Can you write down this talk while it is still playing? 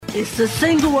It's the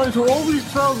single ones who always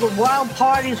throw the wild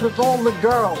parties with all the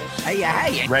girls.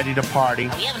 Hey. Ready to party.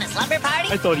 Are we having a slumber party?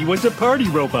 I thought he was a party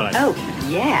robot. Oh,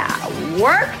 yeah.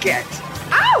 Work it.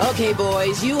 Ow! Okay,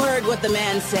 boys, you heard what the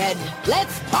man said.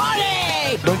 Let's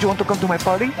party! Don't you want to come to my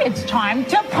party? It's time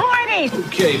to party.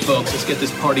 Okay, folks, let's get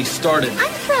this party started.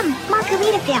 I'm from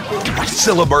Margaritaville.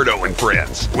 Siliberto and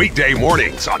Friends, weekday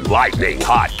mornings on Lightning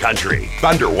Hot Country,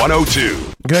 Thunder 102.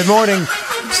 Good morning,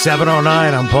 7:09.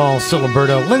 I'm Paul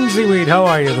Siliberto. Lindsay Weed, how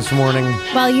are you this morning?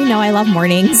 Well, you know I love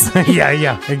mornings.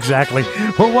 Yeah, exactly.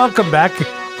 Well, welcome back.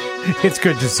 It's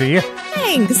good to see you.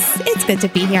 Thanks. It's good to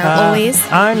be here, always.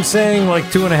 I'm saying like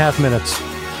 2.5 minutes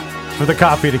for the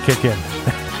coffee to kick in.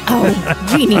 Oh,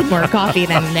 we need more coffee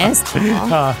than this,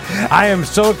 Paul. I am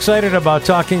so excited about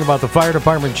talking about the Fire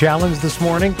Department Challenge this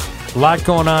morning. A lot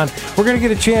going on. We're going to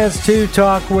get a chance to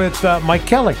talk with Mike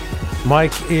Kelly.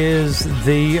 Mike is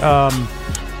the...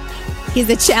 He's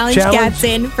the challenge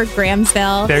captain for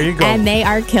Grahamsville. There you go. And they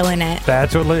are killing it.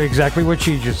 That's exactly what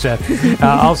she just said.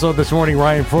 Also this morning,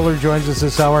 Ryan Fuller joins us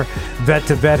this hour. Vet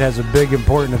to Vet has a big,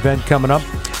 important event coming up.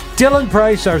 Dylan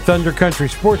Price, our Thunder Country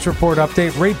Sports Report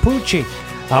update. Ray Pucci,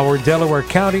 our Delaware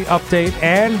County update.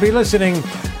 And be listening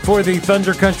for the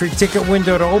Thunder Country ticket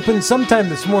window to open sometime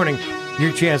this morning.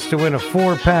 Your chance to win a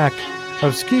 4-pack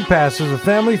of ski passes, a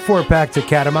family 4-pack to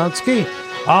Catamount Ski.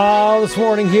 All this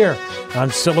morning here on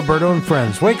Siliberto and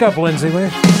Friends. Wake up, Lindsay.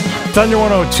 Thunder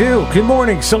 102. Good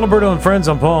morning, Siliberto and Friends.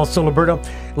 I'm Paul Siliberto.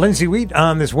 Lindsay Wheat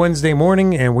on this Wednesday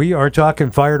morning, and we are talking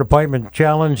Fire Department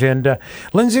Challenge. And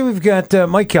Lindsay, we've got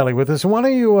Mike Kelly with us. Why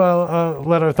don't you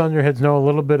let our Thunderheads know a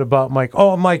little bit about Mike?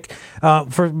 Oh, Mike,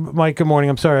 for Mike, good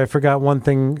morning. I'm sorry, I forgot one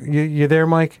thing. You there,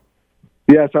 Mike?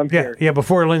 Yes, I'm here. Yeah,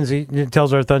 before Lindsay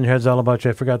tells our Thunderheads all about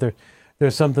you, I forgot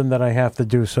there's something that I have to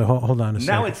do, so hold on a second.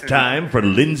 Now it's time for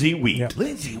Lindsay Wheat. Yep.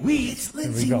 Lindsay Wheat. It's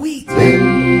Lindsay Wheat.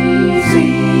 Lindsay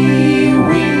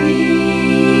Wheat.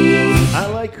 I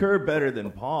like her better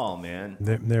than Paul, man.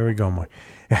 There we go, Mike.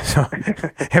 So,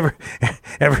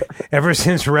 ever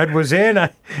since Red was in,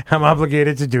 I'm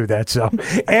obligated to do that. So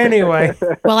anyway.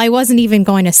 Well, I wasn't even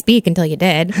going to speak until you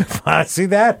did. See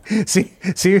that?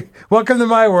 See. Welcome to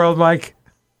my world, Mike.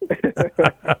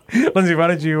 Lindsay, why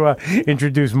don't you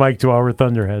introduce Mike to our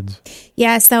Thunderheads?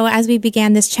 Yeah, so as we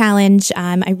began this challenge,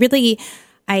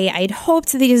 I'd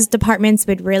hoped these departments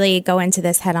would really go into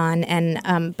this head on,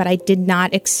 but I did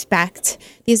not expect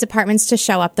these departments to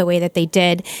show up the way that they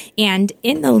did. And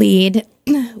in the lead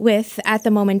with, at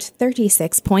the moment,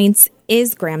 36 points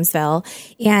is Grahamsville,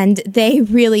 and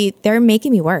they're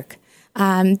making me work.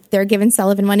 They're giving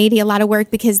Sullivan 180 a lot of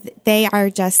work because they're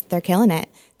killing it.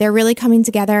 They're really coming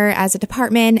together as a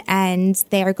department, and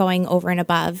they are going over and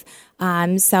above.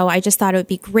 So I just thought it would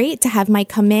be great to have Mike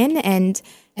come in and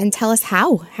tell us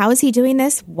how is he doing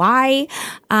this, why.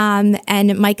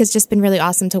 And Mike has just been really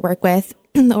awesome to work with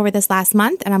over this last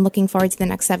month, and I'm looking forward to the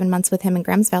next 7 months with him in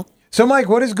Grahamsville. So, Mike,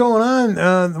 what is going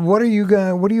on? What are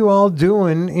you all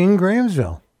doing in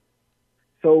Grahamsville?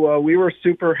 So we were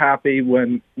super happy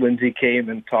when Lindsay came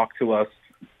and talked to us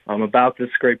about this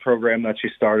great program that she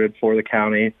started for the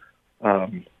county.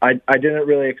 I didn't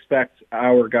really expect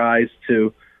our guys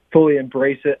to fully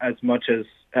embrace it as much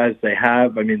as they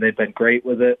have. I mean, they've been great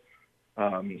with it.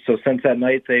 So since that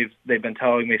night, they've been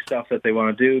telling me stuff that they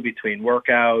want to do between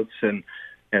workouts and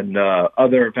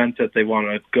other events that they want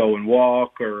to go and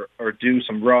walk or do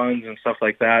some runs and stuff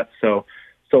like that. So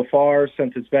far,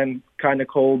 since it's been kind of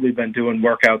cold, we've been doing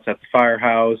workouts at the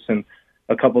firehouse and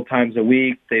a couple times a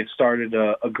week. They've started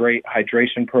a great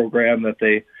hydration program that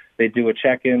they do a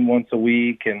check-in once a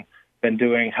week, and been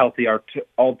doing healthy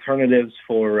alternatives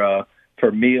for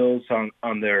meals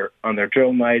on their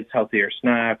drill nights, healthier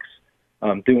snacks,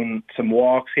 doing some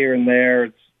walks here and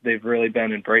there. They've really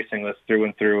been embracing this through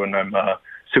and through, and I'm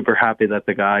super happy that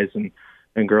the guys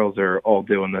and girls are all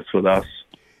doing this with us.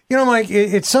 You know, Mike,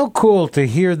 it's so cool to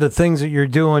hear the things that you're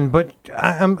doing, but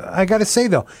I got to say,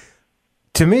 though,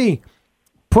 to me,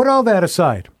 put all that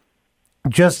aside,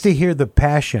 just to hear the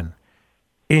passion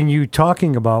in you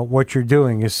talking about what you're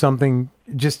doing is something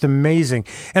just amazing.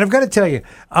 And I've got to tell you,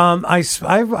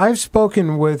 I've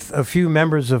spoken with a few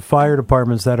members of fire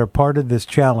departments that are part of this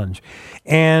challenge,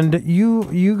 and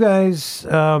you guys,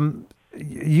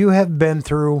 you have been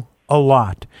through a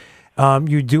lot.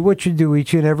 You do what you do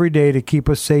each and every day to keep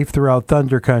us safe throughout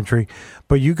Thunder Country,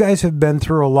 but you guys have been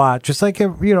through a lot, just like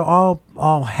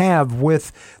all have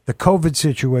with the COVID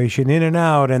situation, in and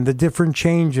out, and the different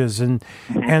changes and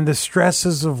the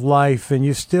stresses of life, and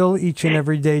you still each and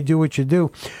every day do what you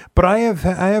do. But I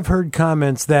have heard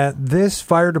comments that this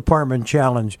fire department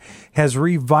challenge has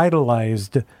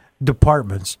revitalized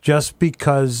departments just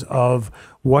because of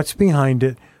what's behind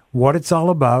it, what it's all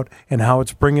about and how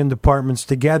it's bringing departments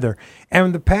together.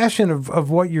 And the passion of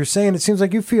what you're saying, it seems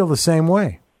like you feel the same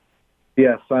way.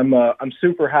 Yes, I'm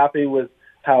super happy with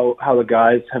how the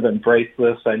guys have embraced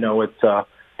this. I know it's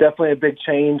definitely a big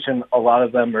change, and a lot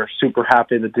of them are super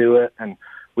happy to do it. And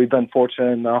we've been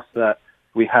fortunate enough that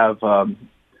we have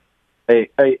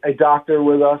a doctor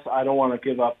with us. I don't want to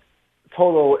give up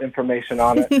total information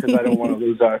on it because I don't want to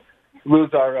lose our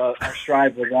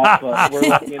stride with that. But we're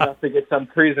lucky enough to get some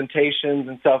presentations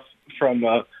and stuff from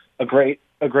a great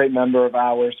member of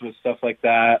ours with stuff like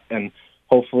that. And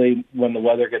hopefully, when the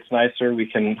weather gets nicer, we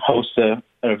can host an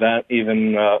event,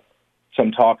 even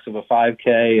some talks of a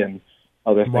 5K and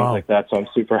other things like that. So I'm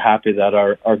super happy that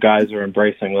our guys are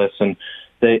embracing this, and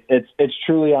it's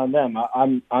truly on them.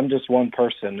 I'm just one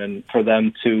person, and for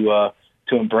them to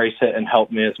embrace it and help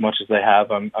me as much as they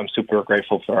have, I'm super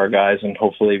grateful for our guys, and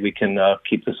hopefully we can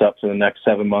keep this up for the next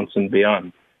 7 months and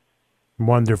beyond.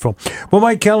 Wonderful. Well,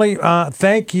 Mike Kelly,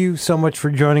 thank you so much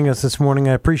for joining us this morning.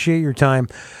 I appreciate your time.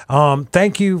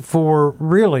 Thank you for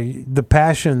really the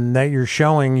passion that you're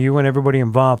showing, you and everybody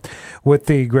involved with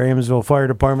the Grahamsville Fire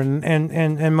Department.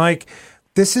 And Mike,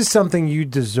 this is something you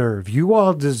deserve. You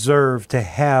all deserve to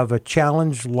have a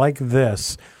challenge like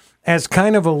this as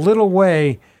kind of a little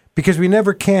way, because we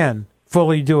never can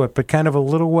fully do it, but kind of a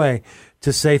little way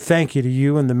to say thank you to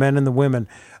you and the men and the women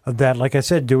that, like I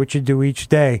said, do what you do each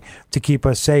day to keep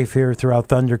us safe here throughout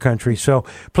Thunder Country. So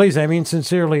please, I mean,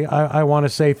 sincerely, I want to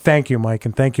say thank you, Mike,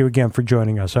 and thank you again for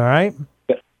joining us, all right?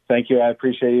 Thank you. I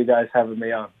appreciate you guys having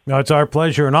me on. No, it's our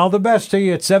pleasure, and all the best to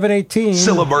you at 718.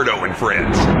 Siliberto and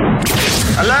Friends.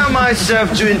 Allow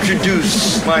myself to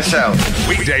introduce myself.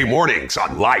 Weekday mornings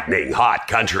on Lightning Hot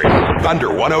Country. Thunder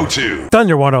 102.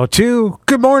 Thunder 102.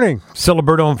 Good morning.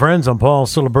 Siliberto and Friends. I'm Paul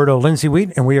Siliberto, Lindsay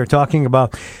Wheat, and we are talking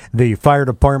about the Fire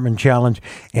Department Challenge.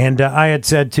 And I had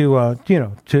said to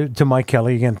Mike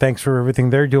Kelly, again, thanks for everything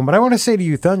they're doing. But I want to say to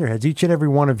you, Thunderheads, each and every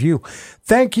one of you,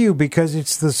 thank you, because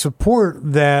it's the support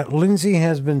that Lindsay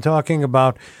has been talking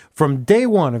about from day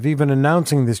one of even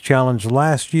announcing this challenge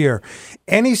last year.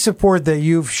 Any support that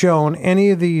you've shown, any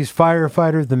of these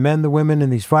firefighters, the men, the women in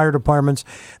these fire departments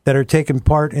that are taking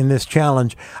part in this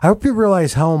challenge, I hope you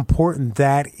realize how important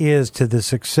that is to the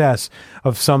success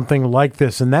of something like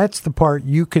this. And that's the part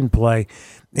you can play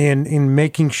in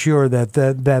making sure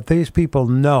that these people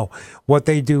know what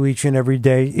they do each and every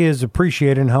day is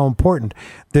appreciated and how important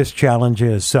this challenge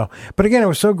is. So, but again, it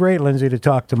was so great, Lindsay, to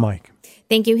talk to Mike.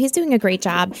 Thank you. He's doing a great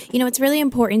job. You know, it's really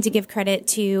important to give credit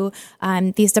to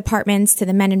these departments, to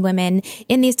the men and women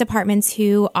in these departments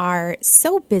who are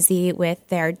so busy with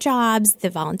their jobs, the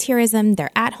volunteerism,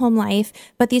 their at-home life.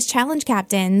 But these challenge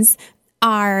captains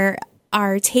are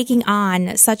taking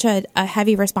on such a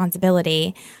heavy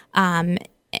responsibility and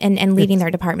leading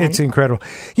their department. It's incredible.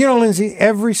 You know, Lindsay,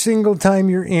 every single time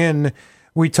you're in,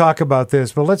 we talk about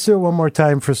this, but let's do it one more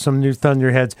time for some new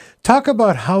Thunderheads. Talk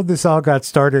about how this all got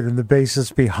started and the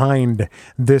basis behind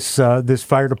this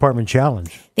fire department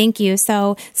challenge. Thank you.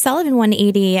 So Sullivan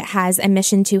 180 has a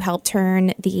mission to help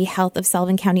turn the health of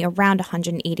Sullivan County around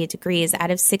 180 degrees.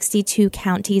 Out of 62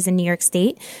 counties in New York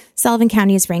State, Sullivan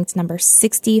County is ranked number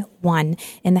 61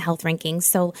 in the health rankings.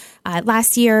 So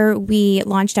last year, we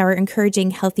launched our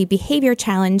Encouraging Healthy Behavior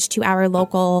Challenge to our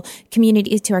local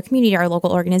community, our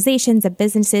local organizations and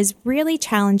businesses, really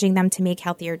challenging them to make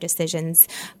healthier decisions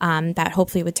that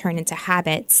hopefully would turn into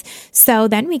habits. So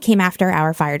then we came after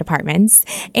our fire departments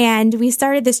and we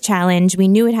started this challenge. We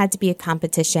knew it had to be a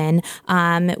competition.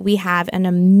 We have an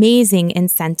amazing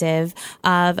incentive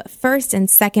of first and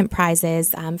second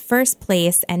prizes, first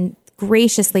place, and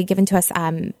graciously given to us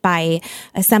by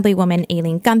Assemblywoman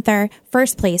Aileen Gunther.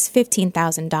 First place,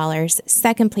 $15,000.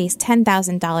 Second place,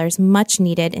 $10,000, much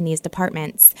needed in these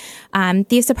departments.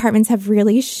 These departments have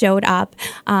really showed up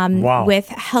with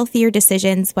healthier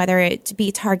decisions, whether it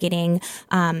be targeting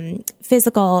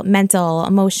physical, mental,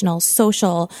 emotional,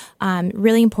 social,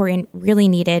 really important, really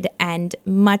needed, and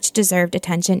much deserved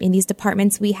attention in these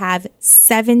departments. We have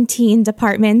 17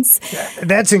 departments.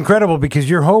 That's incredible, because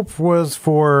your hope was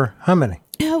for how many?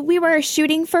 We were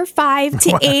shooting for 5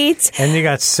 to 8. And you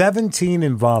got 17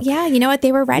 involved. Yeah, you know what?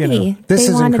 They were ready. You know, this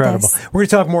is incredible. This. We're going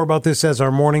to talk more about this as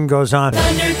our morning goes on.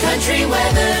 Thunder Country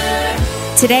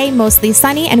weather. Today, mostly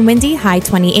sunny and windy, high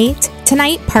 28.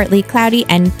 Tonight, partly cloudy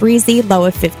and breezy, low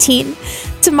of 15.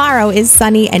 Tomorrow is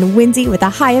sunny and windy with a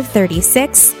high of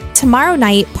 36. Tomorrow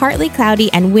night, partly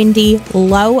cloudy and windy,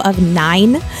 low of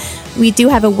 9. We do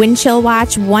have a wind chill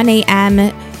watch, 1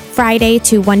 a.m. Friday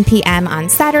to 1 p.m. on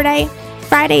Saturday.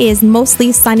 Friday is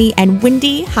mostly sunny and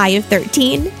windy, high of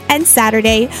 13. And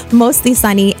Saturday, mostly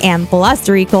sunny and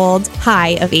blustery cold,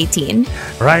 high of 18.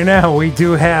 Right now, we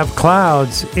do have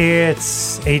clouds.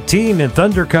 It's 18 in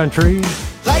Thunder Country.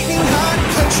 Lightning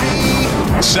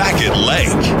hot country. Sackett Lake,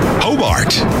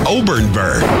 Hobart,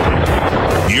 Obernburg.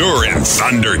 You're in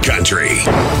Thunder Country.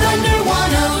 Thunder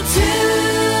 102.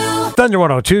 Thunder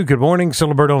 102, good morning,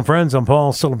 Siliberto and friends. I'm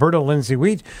Paul Siliberto, Lindsay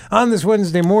Wheat. On this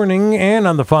Wednesday morning and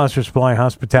on the Foster Supply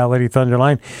Hospitality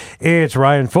Thunderline, it's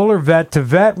Ryan Fuller, vet to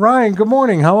vet. Ryan, good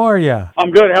morning. How are you? I'm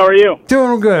good. How are you?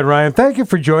 Doing good, Ryan. Thank you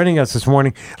for joining us this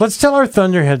morning. Let's tell our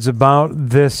Thunderheads about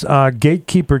this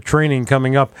gatekeeper training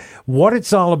coming up, what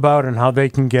it's all about and how they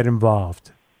can get involved.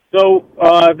 So,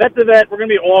 vet to vet, we're going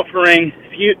to be offering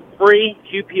free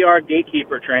QPR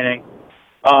gatekeeper training.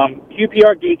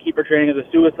 QPR gatekeeper training is a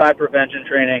suicide prevention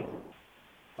training.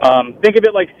 Think of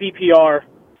it like CPR,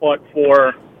 but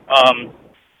for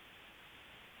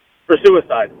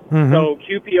suicide. Mm-hmm. So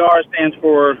QPR stands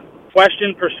for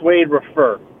Question, Persuade,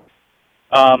 Refer.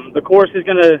 The course is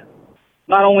going to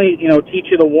not only teach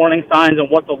you the warning signs and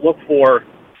what to look for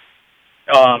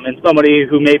in somebody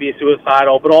who may be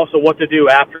suicidal, but also what to do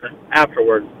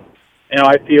afterwards.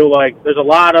 I feel like there's a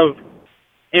lot of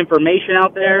information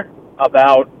out there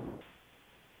about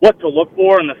what to look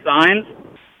for in the signs,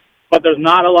 but there's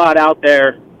not a lot out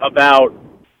there about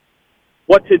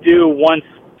what to do once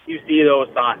you see those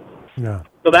signs. Yeah.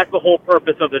 So that's the whole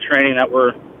purpose of the training that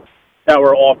we're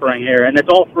offering here, and it's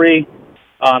all free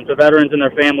to veterans and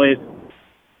their families.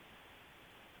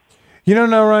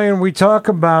 Now, Ryan, we talk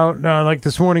about, like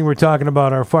this morning, we're talking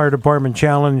about our fire department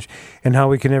challenge and how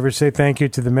we can never say thank you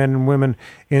to the men and women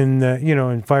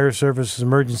in fire services,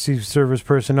 emergency service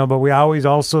personnel, but we always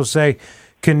also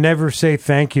can never say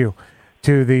thank you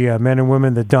to the men and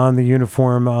women that don the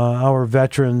uniform, our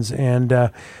veterans.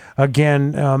 And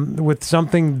again, with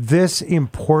something this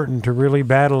important to really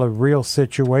battle a real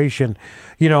situation,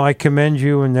 I commend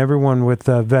you and everyone with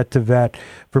Vet to Vet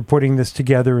for putting this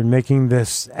together and making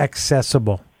this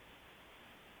accessible.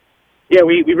 Yeah,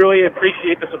 we really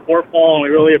appreciate the support, Paul, and we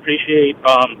really appreciate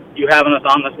you having us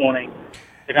on this morning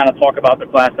to kind of talk about the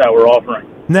class that we're offering.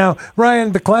 Now,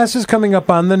 Ryan, the class is coming up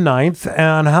on the 9th,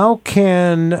 and how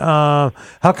can our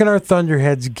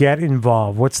Thunderheads get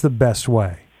involved? What's the best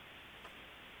way?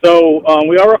 So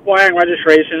we are requiring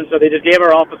registration, so they just gave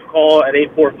our office a call at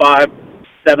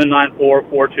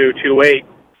 845-794-4228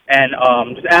 and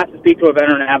just ask to speak to a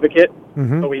veteran advocate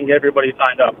so we can get everybody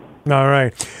signed up. All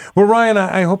right. Well, Ryan,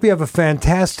 I hope you have a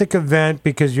fantastic event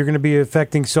because you're going to be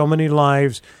affecting so many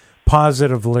lives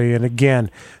positively. And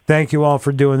again, thank you all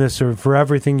for doing this or for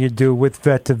everything you do with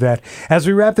Vet to Vet. As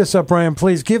we wrap this up, Ryan,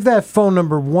 please give that phone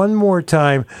number one more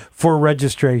time for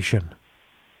registration.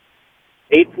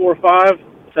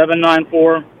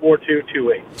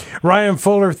 845-794-4228. Ryan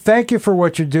Fuller, thank you for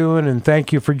what you're doing, and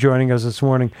thank you for joining us this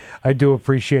morning. I do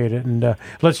appreciate it. And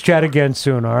let's chat again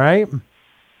soon, all right?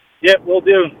 Yep, we'll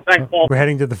do. Thanks, Paul. We're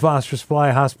heading to the Foster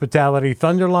Supply Hospitality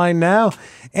Thunderline now,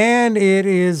 and it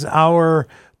is our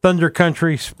Thunder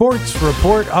Country Sports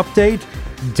Report update.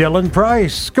 Dylan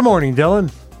Price. Good morning,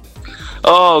 Dylan.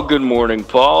 Oh, good morning,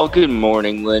 Paul. Good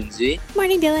morning, Lindsay.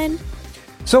 Morning, Dylan.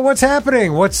 So what's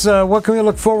happening? What can we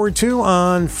look forward to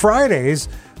on Friday's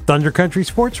Thunder Country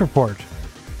Sports Report?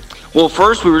 Well,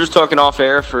 first, we were just talking off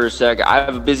air for a sec. I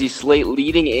have a busy slate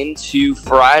leading into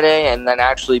Friday and then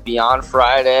actually beyond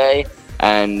Friday.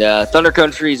 And Thunder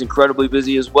Country is incredibly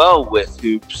busy as well with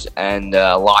hoops and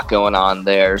a lot going on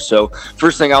there. So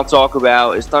first thing I'll talk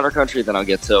about is Thunder Country, then I'll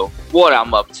get to what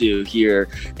I'm up to here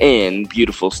in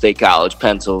beautiful State College,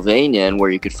 Pennsylvania, and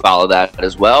where you could follow that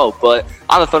as well. But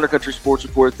on the Thunder Country Sports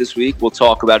Report this week, we'll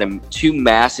talk about two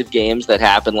massive games that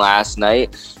happened last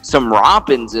night. Some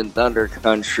rompins in Thunder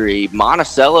Country.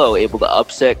 Monticello able to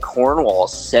upset Cornwall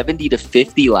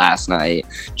 70-50 last night.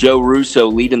 Joe Russo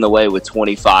leading the way with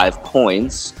 25 points.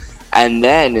 And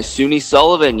then SUNY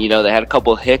Sullivan, they had a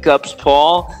couple hiccups,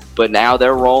 Paul, but now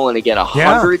they're rolling again,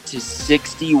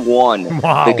 100-61.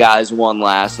 Wow. The guys won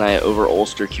last night over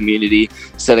Ulster Community,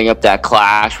 setting up that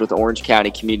clash with Orange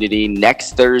County Community.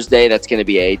 Next Thursday, that's going to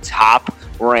be a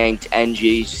top-ranked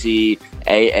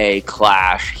NJCAA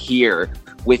clash here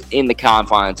within the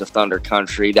confines of Thunder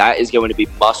Country. That is going to be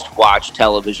must-watch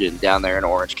television down there in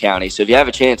Orange County. So if you have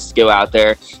a chance to go out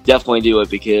there, definitely do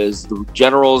it because the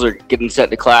Generals are getting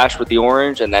set to clash with the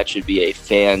Orange, and that should be a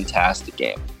fantastic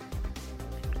game.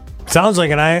 Sounds like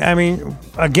it. I mean,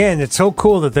 again, it's so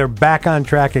cool that they're back on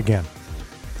track again.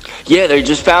 Yeah, they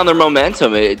just found their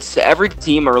momentum. It's every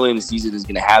team early in the season is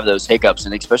going to have those hiccups,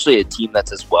 and especially a team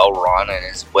that's as well run and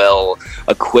as well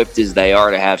equipped as they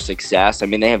are to have success. I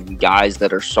mean, they have guys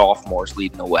that are sophomores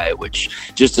leading the way, which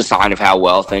just a sign of how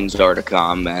well things are to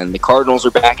come. And the Cardinals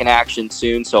are back in action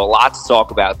soon, so a lot to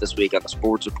talk about this week on the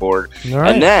Sports Report. All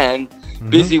right. And then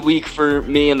busy week for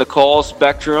me in the call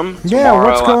spectrum. Yeah,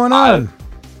 what's going on?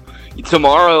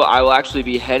 Tomorrow, I will actually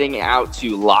be heading out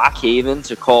to Lock Haven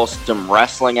to call some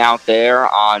wrestling out there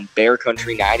on Bear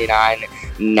Country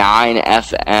 99.9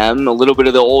 FM. A little bit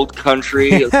of the old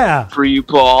country for you,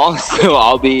 Paul. So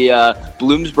I'll be,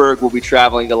 Bloomsburg will be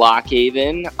traveling to Lock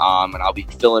Haven, and I'll be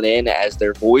filling in as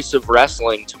their voice of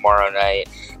wrestling tomorrow night.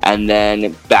 And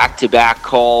then back-to-back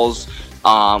calls.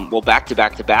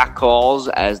 Back-to-back calls,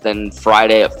 as then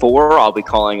Friday at 4, I'll be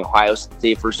calling Ohio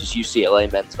State versus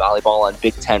UCLA men's volleyball on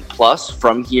Big Ten Plus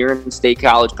from here in State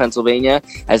College, Pennsylvania,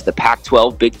 as the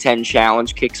Pac-12 Big Ten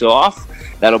Challenge kicks off.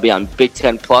 That'll be on Big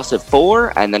Ten Plus at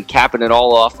 4, and then capping it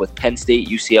all off with Penn State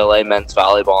UCLA men's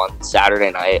volleyball on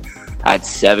Saturday night at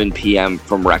 7 p.m.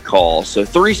 from Rec Hall. So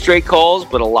 3 straight calls,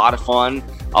 but a lot of fun.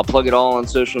 I'll plug it all on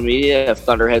social media if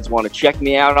Thunderheads want to check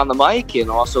me out on the mic, and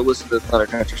also listen to the Thunder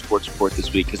Country Sports Report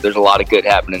this week, because there's a lot of good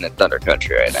happening at Thunder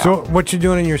Country right now. So what you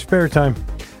doing in your spare time?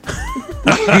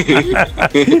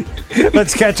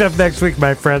 Let's catch up next week,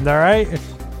 my friend, all right?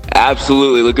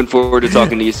 Absolutely. Looking forward to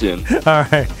talking to you soon. All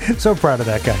right. So proud of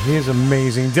that guy. He is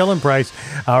amazing. Dylan Price,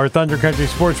 our Thunder Country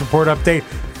Sports Report update.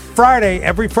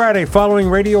 Every Friday, following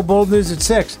Radio Bold News at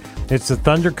 6, it's the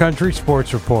Thunder Country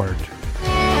Sports Report.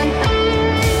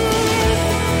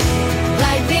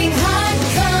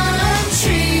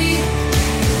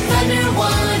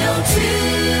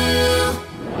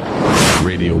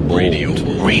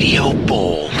 Radio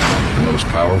Bold. The most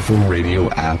powerful radio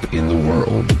app in the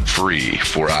world. Free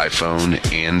for iPhone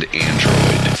and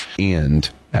Android. And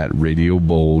at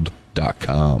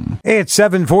radiobold.com. Hey, it's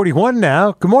 7:41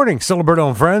 now. Good morning, Siliberto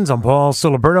and friends. I'm Paul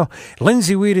Siliberto.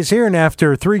 Lindsay Weed is here, and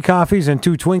after 3 coffees and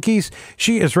 2 Twinkies,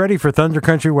 she is ready for Thunder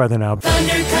Country weather now.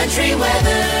 Thunder Country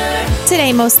weather.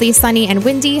 Today, mostly sunny and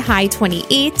windy, high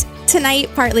 28. Tonight,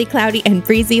 partly cloudy and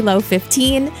breezy, low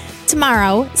 15.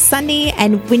 Tomorrow, sunny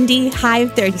and windy, high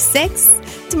 36.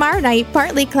 Tomorrow night,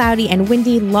 partly cloudy and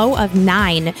windy, low of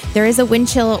 9. There is a wind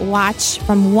chill watch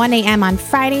from 1 a.m. on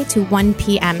Friday to 1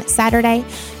 p.m. Saturday.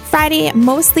 Friday,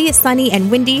 mostly sunny and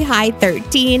windy, high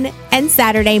 13. And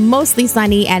Saturday, mostly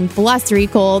sunny and blustery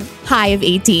cold, high of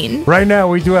 18. Right now,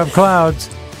 we do have clouds.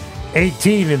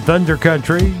 18 in Thunder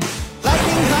Country.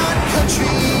 Lightning Hot Country.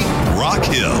 Rock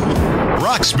Hill.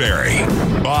 Roxbury.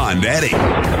 Bond Eddie.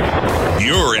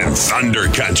 You're in Thunder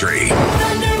Country.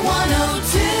 Thunder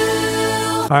 102.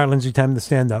 All right, Lindsay, time to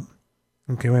stand up.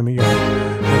 Okay, wait a minute.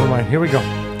 Never mind. Here we go.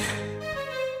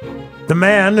 The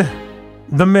man,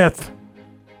 the myth,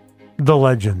 the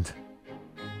legend.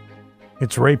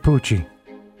 It's Ray Pucci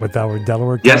with our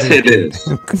Delaware. Yes, it is.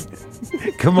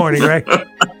 Good morning, Ray.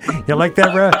 You like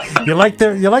that? You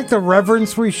like the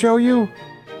reverence we show you?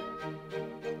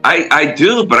 I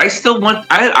do, but I still want.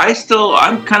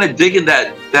 I'm kind of digging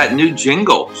that new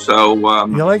jingle. So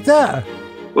you like that?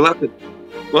 We'll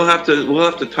have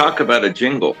to talk about a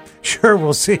jingle. Sure,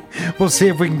 we'll see. We'll see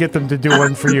if we can get them to do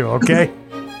one for you. Okay.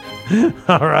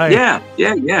 All right. Yeah.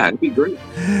 It'd be great.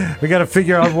 We got to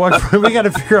figure out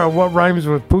what rhymes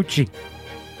with Pucci.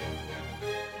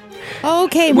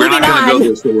 Okay, We're moving not on. going to go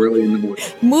this so early in the morning.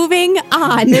 Moving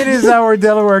on. It is our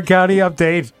Delaware County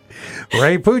update.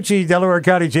 Ray Pucci, Delaware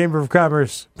County Chamber of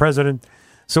Commerce president.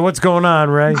 So what's going on,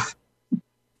 Ray?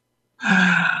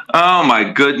 Oh,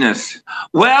 my goodness.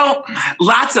 Well,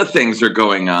 lots of things are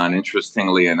going on,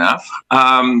 interestingly enough.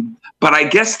 But I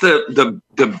guess the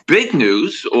big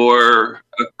news, or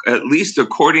at least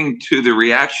according to the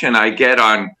reaction I get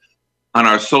on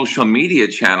our social media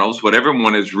channels, what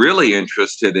everyone is really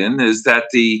interested in is that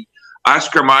the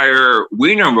Oscar Mayer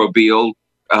Wienermobile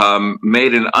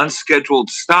made an unscheduled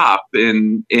stop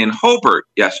in Hobart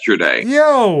yesterday.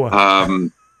 Yo!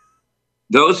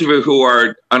 Those of you who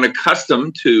are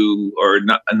unaccustomed to or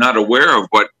not aware of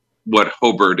what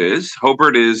Hobart is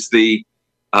the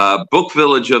book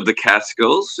village of the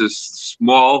Catskills, this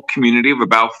small community of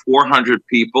about 400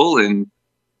 people in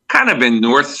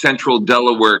north central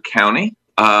Delaware County,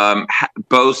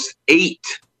 boasts 8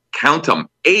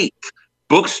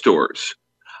 bookstores.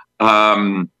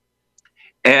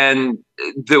 And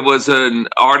there was an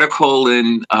article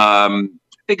in, I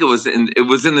think it was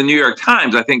in the New York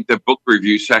Times, I think the book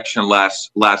review section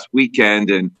last weekend,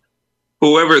 and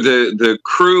whoever the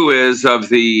crew is of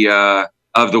the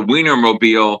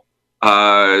Wienermobile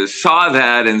saw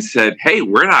that and said, "Hey,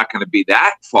 we're not going to be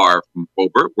that far from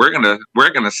Hobart. We're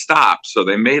gonna stop." So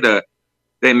they made a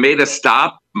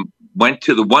stop. Went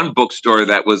to the one bookstore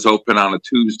that was open on a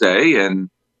Tuesday and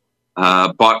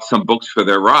bought some books for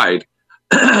their ride.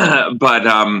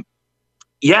 But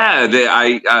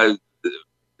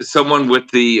someone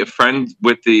with a friend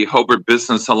with the Hobart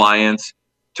Business Alliance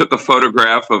took a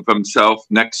photograph of himself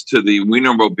next to the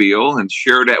Wienermobile and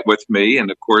shared it with me.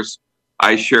 And of course,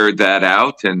 I shared that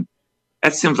out. And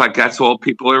that seems like that's all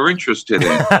people are interested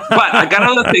in. But I got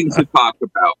other things to talk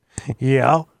about.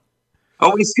 Yeah.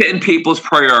 Always getting people's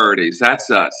priorities. That's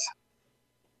us.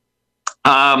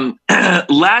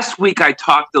 Last week, I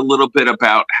talked a little bit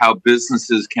about how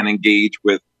businesses can engage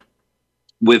with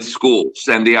schools.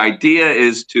 And the idea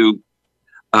is to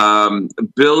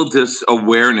build this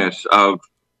awareness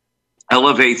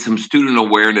elevate some student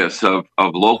awareness of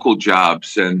local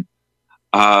jobs. And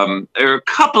there are a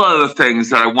couple other things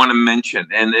that I want to mention.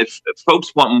 And if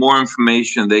folks want more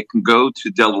information, they can go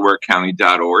to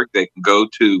DelawareCounty.org. They can go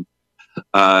to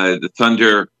the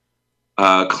Thunder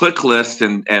click list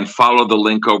and follow the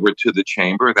link over to the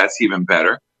chamber. That's even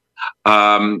better.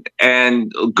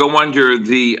 And go under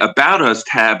the About Us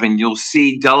tab and you'll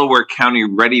see Delaware County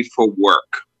Ready for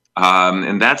Work.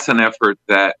 And that's an effort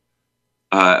that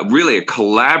really a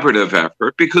collaborative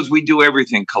effort because we do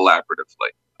everything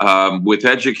collaboratively with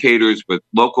educators, with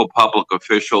local public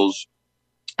officials,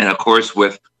 and of course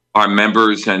with our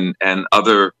members and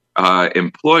other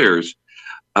employers.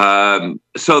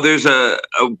 So there's a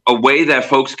way that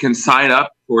folks can sign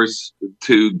up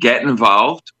to get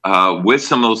involved with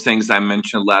some of those things I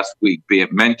mentioned last week, be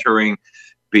it mentoring,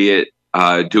 be it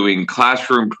doing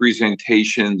classroom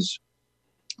presentations,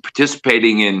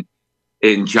 participating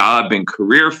in job and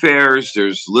career fairs.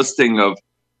 There's listing of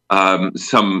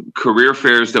some career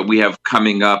fairs that we have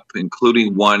coming up,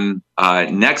 including one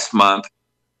next month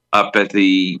up at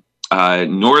the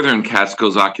Northern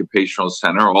Catskills Occupational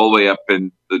Center, all the way up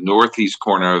in the northeast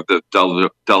corner of the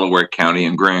Delaware County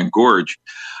in Grand Gorge.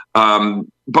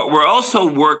 But we're also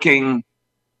working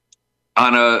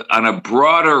on a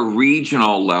broader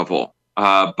regional level,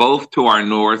 both to our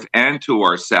north and to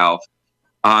our south,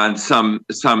 on some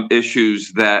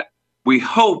issues that we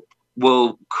hope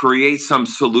will create some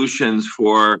solutions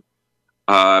for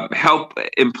help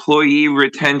employee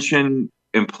retention,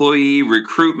 employee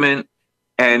recruitment,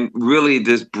 and really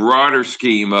this broader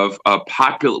scheme of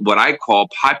what I call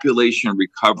population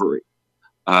recovery.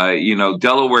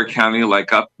 Delaware County,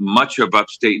 like much of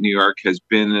upstate New York, has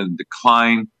been in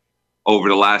decline over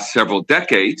the last several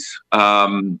decades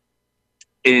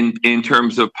in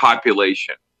terms of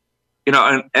population.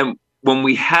 And when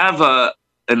we have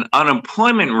an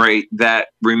unemployment rate that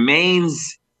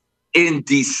remains in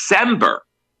December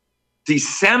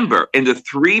in the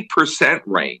 3%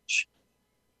 range,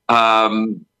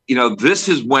 this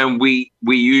is when we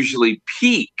usually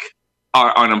peak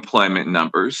our unemployment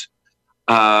numbers.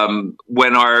 When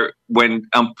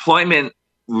employment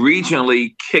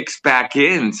regionally kicks back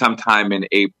in sometime in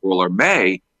April or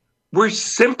May, we're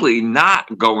simply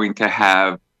not going to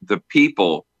have the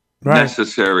people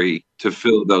necessary to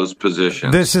fill those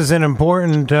positions. This is an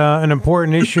important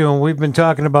issue, and we've been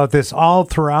talking about this all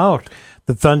throughout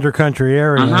the Thunder Country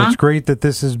area. And it's great that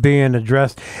this is being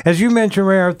addressed. As you mentioned,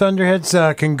 Ray, our Thunderheads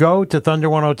can go to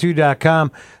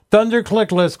thunder102.com. Thunder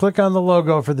click list. Click on the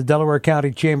logo for the Delaware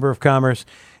County Chamber of Commerce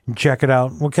and check it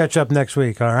out. We'll catch up next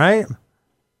week. All right?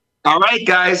 All right,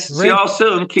 guys. See y'all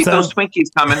soon. Keep those Twinkies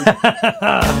coming.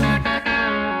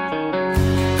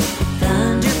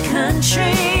 Thunder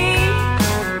Country.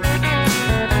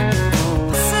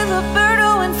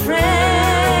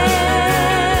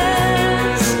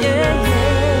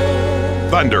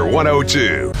 Thunder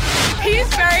 102. He's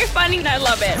very funny and I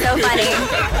love it. So funny.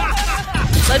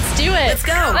 Let's do it. Let's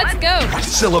go. Let's go.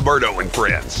 Siliberto and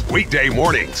Friends. Weekday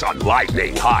mornings on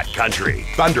Lightning Hot Country.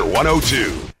 Thunder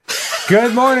 102.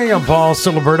 Good morning. I'm Paul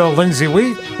Siliberto, Lindsay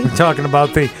Wheat. We're talking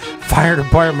about the Fire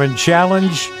Department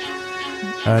Challenge.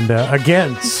 And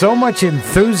again, so much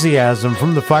enthusiasm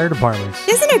from the fire departments.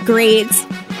 Isn't it great?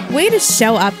 Way to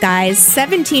show up, guys.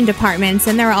 17 departments,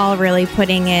 and they're all really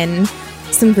putting in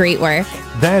some great work.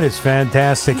 That is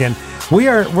fantastic. And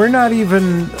we're not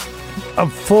even a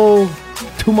full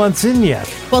 2 months in yet.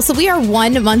 Well, so we are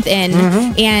 1 month in,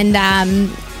 and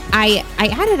I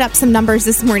added up some numbers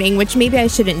this morning, which maybe I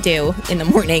shouldn't do in the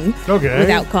morning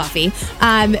without coffee.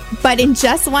 But in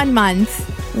just 1 month,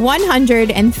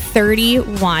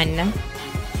 131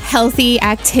 healthy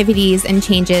activities and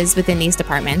changes within these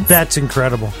departments. That's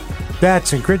incredible.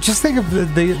 That's incredible. Just think of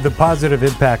the positive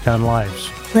impact on lives.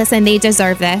 Listen, they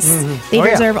deserve this. Mm-hmm. They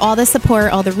deserve all the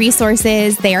support, all the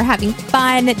resources. They are having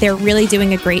fun. They're really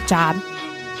doing a great job.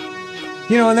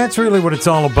 And that's really what it's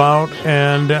all about.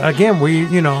 And again, we,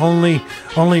 only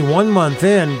 1 month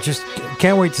in, just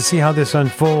can't wait to see how this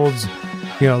unfolds,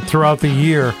 throughout the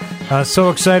year. So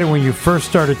excited when you first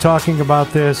started talking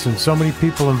about this and so many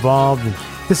people involved. And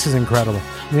this is incredible.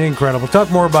 Incredible.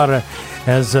 Talk more about it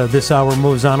as this hour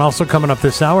moves on. Also coming up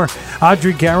this hour,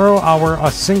 Audrey Garro, our A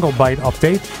Single Bite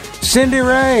update. Cindy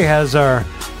Ray has our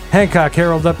Hancock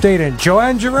Herald update. And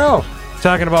Joanne Gerow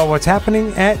talking about what's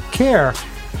happening at CARE.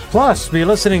 Plus, be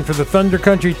listening for the Thunder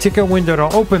Country ticket window to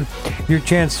open. Your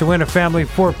chance to win a family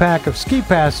 4-pack of ski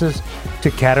passes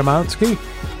to Catamount Ski.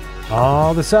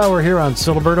 All this hour here on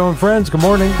Siliberto and Friends. Good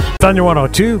morning. Thunder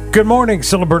 102. Good morning,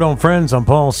 Siliberto and Friends. I'm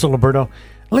Paul Siliberto.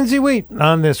 Lindsay Wheat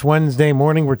on this Wednesday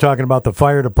morning. We're talking about the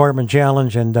Fire Department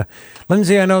Challenge. And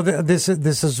Lindsay, I know this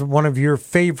is one of your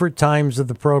favorite times of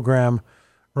the program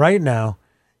right now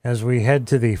as we head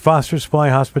to the Foster Supply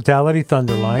Hospitality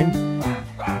Thunderline.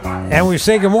 And we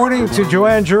say good morning to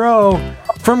Joanne Gerow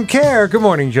from CARE. Good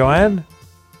morning, Joanne.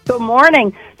 Good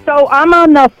morning. So I'm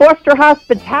on the Foster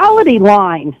Hospitality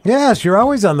line. Yes, you're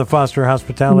always on the Foster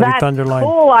Hospitality Thunder line.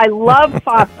 That's cool. I love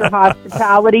Foster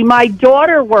Hospitality. My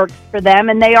daughter works for them,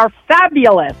 and they are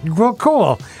fabulous. Well,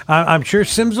 cool. I'm sure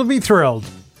Sims will be thrilled.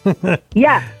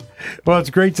 Yeah. Well, it's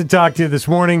great to talk to you this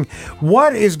morning.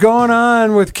 What is going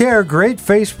on with CARE? Great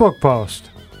Facebook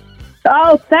post.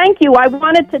 Oh, thank you. I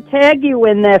wanted to tag you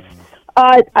in this.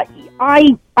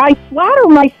 I flatter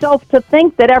myself to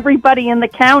think that everybody in the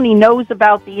county knows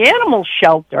about the animal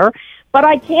shelter, but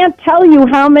I can't tell you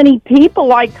how many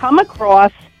people I come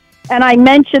across, and I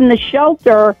mention the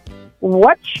shelter.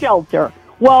 What shelter?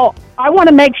 Well, I want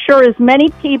to make sure as many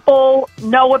people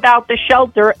know about the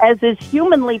shelter as is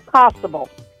humanly possible.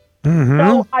 Mm-hmm.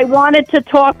 So I wanted to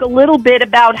talk a little bit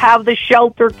about how the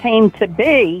shelter came to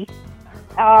be.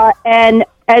 And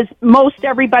as most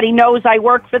everybody knows, I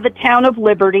work for the town of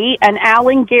Liberty, and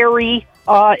Alan Gary,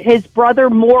 his brother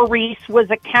Maurice,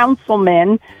 was a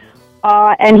councilman,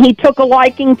 and he took a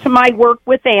liking to my work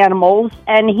with animals,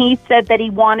 and he said that he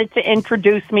wanted to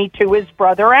introduce me to his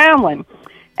brother Alan.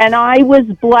 And I was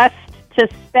blessed to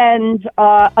spend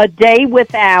a day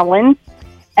with Alan,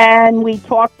 and we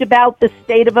talked about the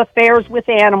state of affairs with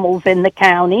animals in the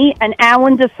county, and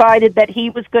Alan decided that he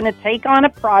was going to take on a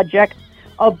project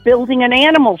of building an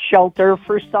animal shelter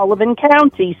for Sullivan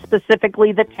County,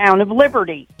 specifically the town of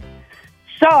Liberty.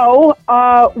 So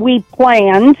we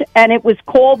planned, and it was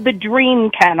called the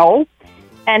Dream Kennel,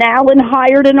 and Alan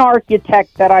hired an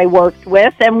architect that I worked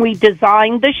with, and we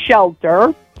designed the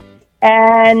shelter.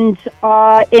 And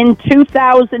in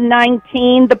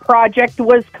 2019, the project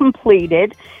was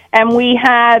completed, and we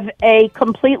have a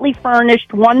completely furnished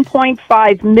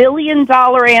 $1.5 million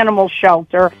animal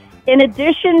shelter, in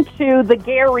addition to the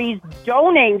Garys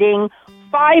donating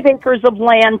 5 acres of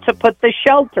land to put the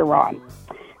shelter on.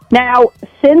 Now,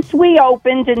 since we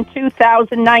opened in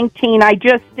 2019, I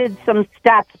just did some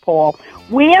stats, Paul.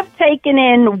 We have taken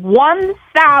in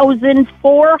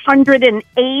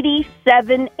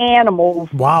 1,487 animals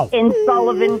in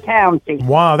Sullivan County.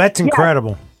 Wow, that's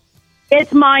incredible. Yeah,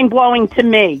 it's mind-blowing to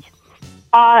me.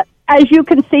 As you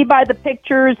can see by the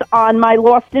pictures on my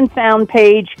Lost and Found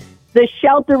page, the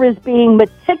shelter is being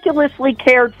meticulously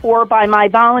cared for by my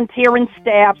volunteer and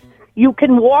staff. You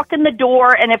can walk in the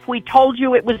door, and if we told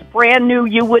you it was brand new,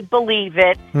 you would believe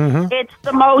it. Mm-hmm. It's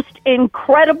the most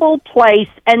incredible place,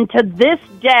 and to this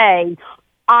day,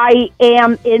 I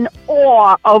am in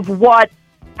awe of what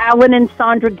Alan and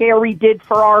Sandra Gary did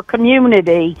for our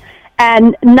community,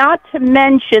 and not to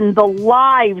mention the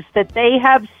lives that they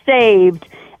have saved.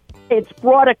 It's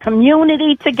brought a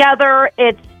community together.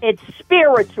 It's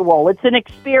spiritual. It's an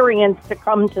experience to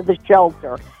come to the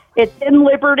shelter. It's in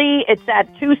Liberty. It's at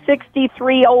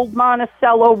 263 Old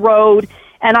Monticello Road.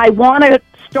 And I want to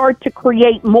start to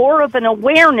create more of an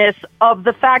awareness of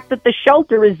the fact that the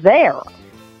shelter is there.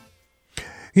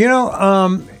 You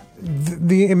know,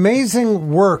 the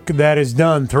amazing work that is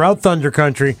done throughout Thunder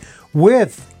Country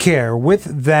with CARE, with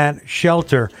that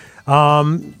shelter,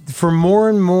 for more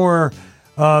and more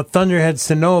Thunderheads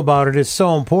to know about it is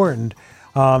so important.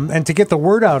 And to get the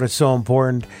word out is so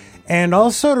important. And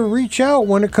also to reach out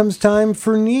when it comes time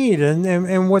for need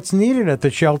and what's needed at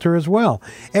the shelter as well.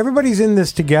 Everybody's in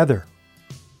this together.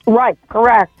 Right,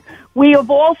 correct. We have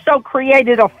also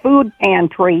created a food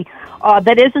pantry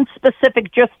that isn't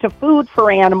specific just to food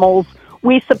for animals.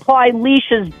 We supply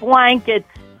leashes, blankets,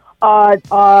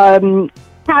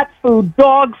 cat food,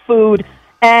 dog food,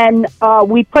 And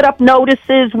we put up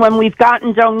notices when we've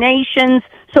gotten donations.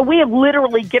 So we have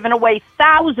literally given away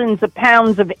thousands of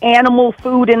pounds of animal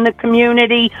food in the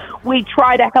community. We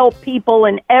try to help people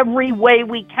in every way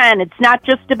we can. It's not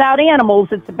just about animals,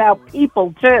 it's about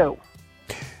people, too.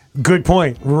 Good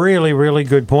point. Really, really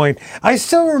good point. I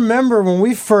still remember when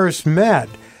we first met.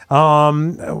 How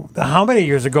many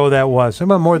years ago that was?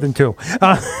 About more than 2.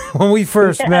 When we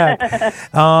first met.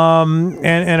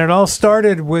 And it all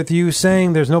started with you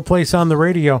saying there's no place on the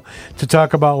radio to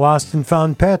talk about lost and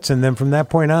found pets. And then from that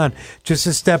point on, just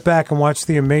to step back and watch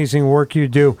the amazing work you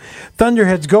do.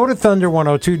 Thunderheads, go to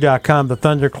thunder102.com, the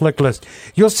Thunder click list.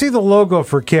 You'll see the logo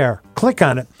for CARE. Click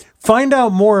on it. Find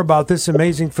out more about this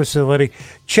amazing facility.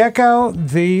 Check out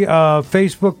the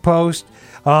Facebook post.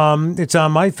 It's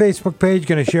on my Facebook page.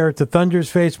 Going to share it to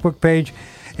Thunder's Facebook page.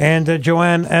 And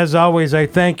Joanne, as always, I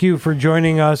thank you for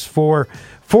joining us for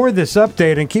this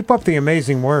update, and keep up the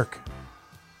amazing work.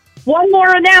 One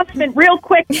more announcement real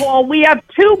quick, Paul. We have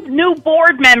 2 new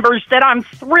board members that I'm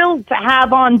thrilled to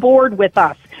have on board with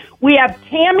us. We have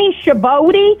Tammy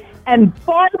Shabodi and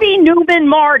Barbie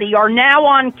Newman-Marty are now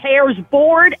on CARE's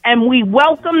board, and we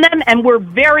welcome them, and we're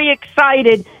very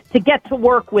excited to get to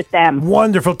work with them.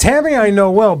 Wonderful. Tammy, I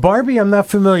know well. Barbie, I'm not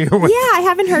familiar with. Yeah, I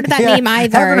haven't heard of that name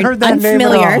either. Haven't heard that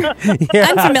Unfamiliar. name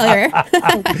at all. Unfamiliar.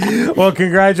 Well,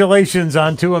 congratulations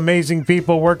on 2 amazing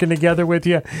people working together with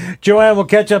you. Joanne, we'll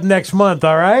catch up next month,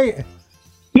 all right?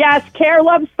 Yes, CARE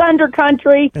loves Thunder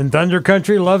Country. And Thunder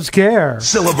Country loves CARE.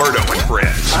 Siliberto and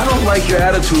Friends. I don't like your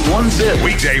attitude one bit.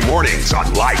 Weekday mornings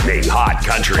on Lightning Hot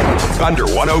Country. Thunder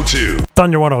 102.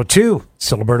 Thunder 102.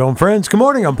 Siliberto and Friends. Good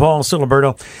morning. I'm Paul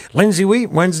Siliberto. Lindsay Wheat,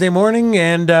 Wednesday morning.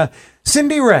 And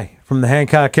Cindy Ray from the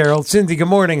Hancock Herald. Cindy, good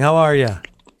morning. How are you?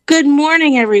 Good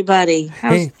morning, everybody.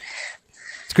 Hey.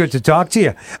 It's good to talk to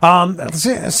you.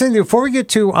 Cindy, before we get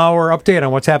to our update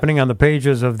on what's happening on the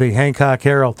pages of the Hancock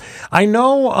Herald, I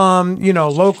know,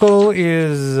 local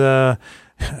is...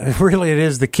 really, it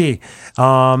is the key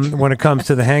when it comes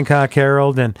to the Hancock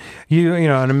Herald, and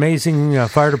an amazing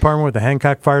fire department with the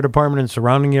Hancock Fire Department and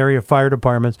surrounding area fire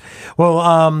departments. Well,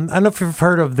 I don't know if you've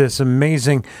heard of this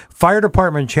amazing fire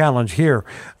department challenge here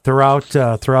throughout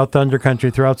Thunder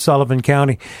Country, throughout Sullivan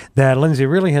County, that Lindsay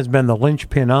really has been the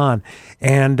linchpin on.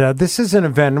 And this is an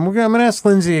event, and I'm going to ask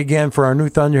Lindsay again for our new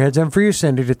Thunderheads and for you,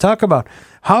 Cindy, to talk about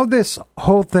how this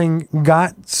whole thing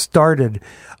got started.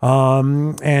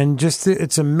 And just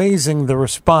it's amazing the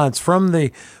response from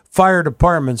the fire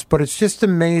departments, but it's just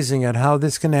amazing at how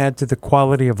this can add to the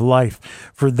quality of life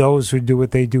for those who do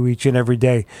what they do each and every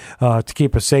day to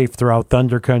keep us safe throughout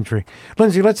Thunder Country.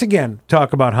 Lindsay, let's again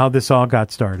talk about how this all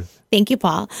got started. Thank you,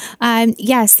 Paul.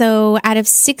 So out of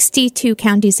 62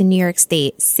 counties in New York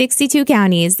State, 62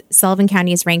 counties, Sullivan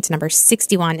County is ranked number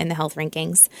 61 in the health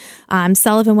rankings.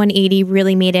 Sullivan 180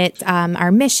 really made it our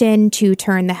mission to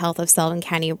turn the health of Sullivan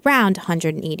County around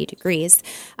 180 degrees.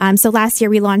 So last year,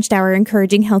 we launched our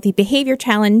Encouraging Healthy Behavior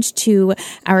Challenge to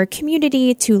our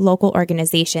community, to local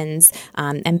organizations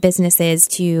and businesses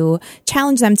to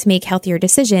challenge them to make healthier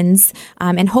decisions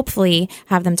and hopefully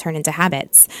have them turn into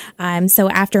habits. So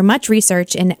after much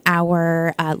research in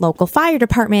our local fire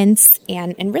departments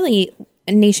and really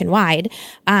nationwide,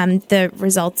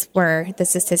 the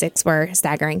statistics were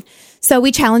staggering. So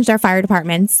we challenged our fire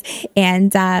departments,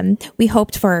 and we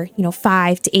hoped for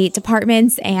 5 to 8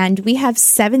 departments, and we have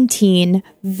 17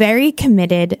 very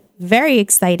committed, very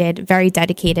excited, very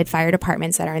dedicated fire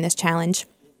departments that are in this challenge.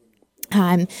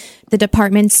 The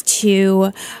departments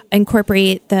to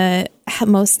incorporate the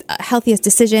most healthiest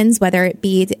decisions, whether it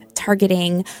be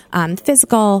targeting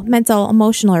physical, mental,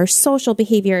 emotional, or social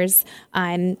behaviors,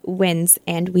 wins.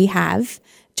 And we have,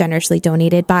 generously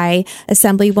donated by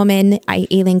Assemblywoman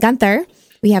Aileen Gunther,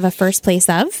 we have a first place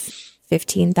of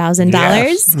 $15,000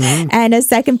 Yes. and a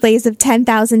second place of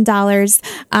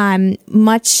 $10,000,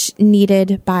 much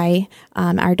needed by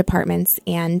our departments,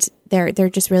 and they're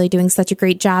just really doing such a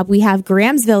great job. We have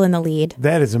Grahamsville in the lead.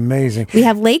 That is amazing. We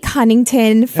have Lake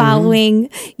Huntington following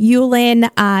Ullin.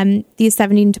 These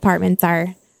 17 departments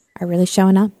are really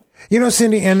showing up.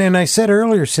 Cindy, and I said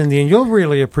earlier, Cindy, and you'll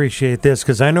really appreciate this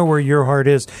because I know where your heart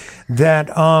is, that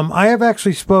I have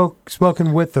actually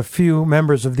spoken with a few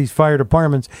members of these fire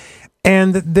departments,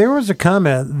 and there was a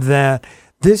comment that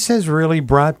this has really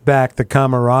brought back the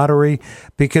camaraderie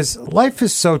because life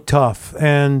is so tough.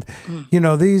 And,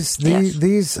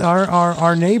 these are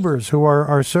our neighbors who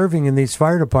are serving in these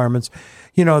fire departments.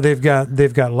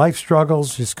 They've got life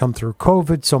struggles, just come through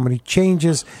COVID, so many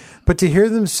changes. But to hear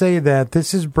them say that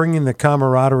this is bringing the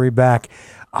camaraderie back,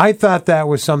 I thought that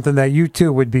was something that you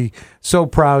two would be so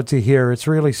proud to hear. It's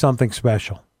really something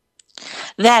special.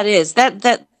 That is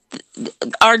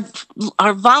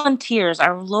our volunteers,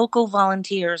 our local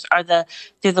volunteers, they're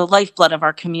the lifeblood of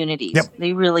our communities. Yep.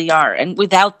 They really are, and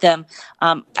without them,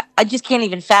 I just can't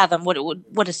even fathom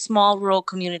what a small rural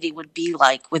community would be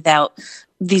like without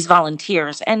these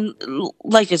volunteers. And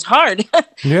life is hard.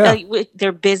 Yeah.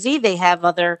 They're busy. They have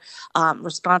other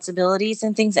responsibilities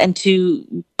and things,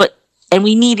 and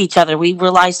we need each other. We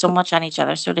rely so much on each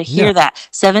other. So to hear that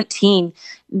 17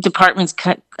 departments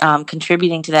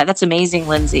contributing to that's amazing,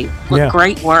 Lindsay.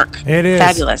 Great work. It is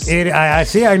fabulous. I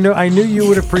see. I knew you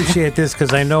would appreciate this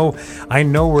because I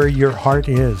know where your heart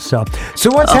is. So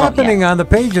what's happening on the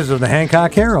pages of the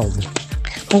Hancock Herald?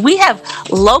 Well, we have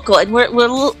local, and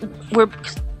we're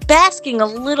basking a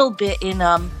little bit in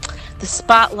the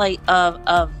spotlight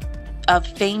of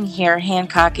fame here.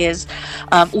 Hancock is.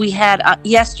 We had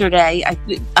yesterday.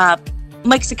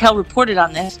 Mike Sickell reported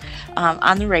on this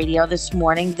on the radio this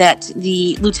morning that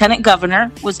the lieutenant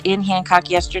governor was in Hancock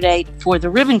yesterday for the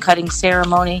ribbon cutting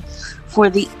ceremony for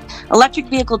the electric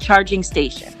vehicle charging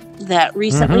station that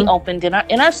recently opened in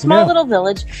our small little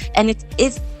village, and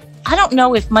it's. I don't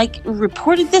know if Mike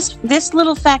reported this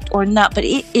little fact or not, but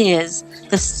it is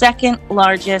the second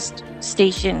largest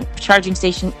charging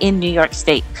station in New York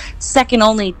State, second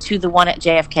only to the one at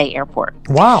JFK Airport.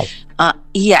 Wow.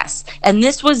 Yes, and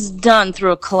this was done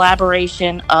through a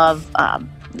collaboration of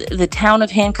the town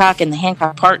of Hancock and the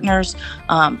Hancock Partners,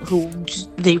 who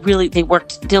they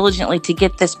worked diligently to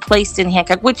get this placed in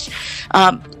Hancock, which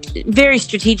very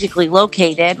strategically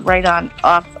located right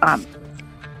off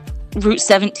Route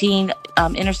 17,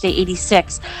 Interstate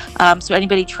 86. So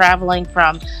anybody traveling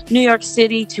from New York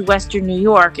City to Western New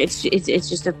York, it's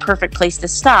just a perfect place to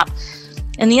stop.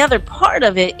 And the other part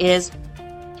of it is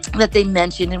that they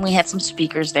mentioned, and we had some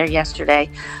speakers there yesterday.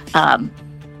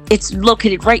 It's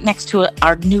located right next to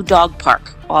our new dog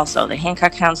park, also the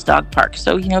Hancock Hounds Dog Park.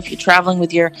 So if you're traveling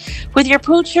with your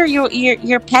pooch or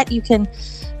your pet, you can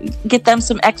get them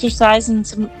some exercise and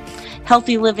some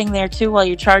healthy living there too while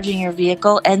you're charging your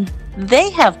vehicle. And they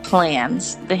have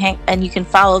plans, and you can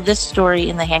follow this story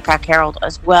in the Hancock Herald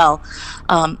as well,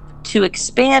 to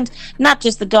expand not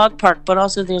just the dog park, but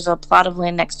also there's a plot of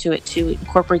land next to it to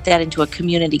incorporate that into a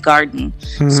community garden.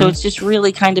 So it's just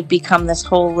really kind of become this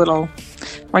whole little,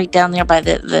 right down there by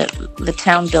the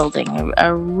town building,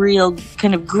 a real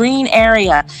kind of green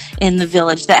area in the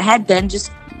village that had been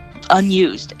just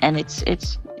unused, and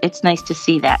it's nice to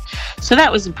see that. So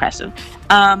that was impressive.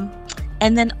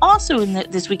 And then also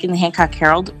this week in the Hancock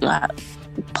Herald,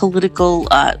 political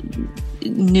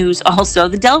news also,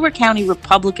 the Delaware County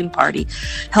Republican Party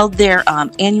held their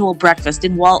annual breakfast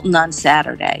in Walton on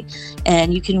Saturday.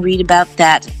 And you can read about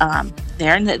that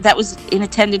there. And that was in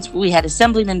attendance. We had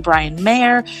Assemblyman Brian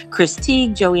Mayer, Chris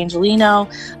Teague, Joe Angelino,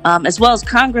 as well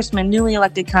as newly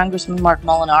elected Congressman Mark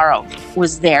Molinaro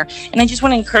was there. And I just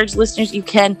want to encourage listeners, you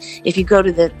can, if you go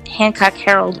to the Hancock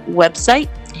Herald website,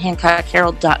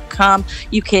 hancockherald.com,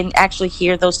 you can actually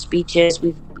hear those speeches.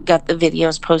 We've got the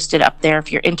videos posted up there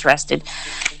if you're interested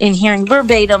in hearing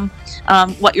verbatim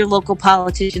what your local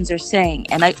politicians are saying.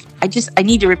 And I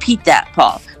need to repeat that,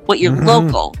 Paul, what your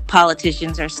local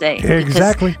politicians are saying.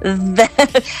 Exactly.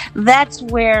 That's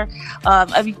where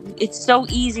it's so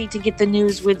easy to get the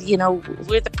news with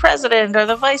with the president or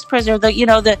the vice president,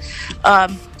 or the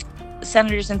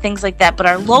senators and things like that, but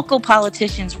our local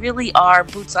politicians really are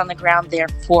boots on the ground there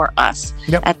for us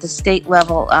at the state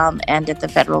level and at the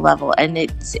federal level, and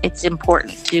it's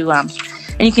important to and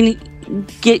you can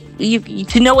get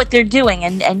to know what they're doing,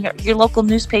 and your local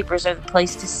newspapers are the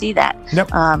place to see that.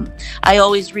 I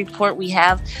always report. We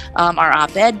have our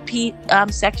op-ed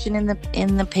section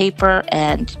in the paper,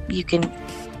 and you can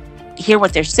hear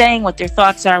what they're saying, what their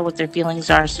thoughts are, what their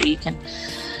feelings are, so you can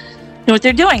know what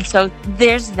they're doing. So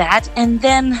there's that. And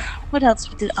then what else?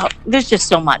 There's just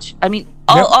so much. I mean,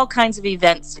 all kinds of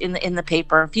events in the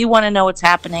paper. If you want to know what's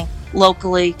happening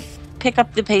locally, pick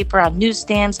up the paper on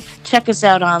newsstands. Check us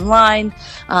out online.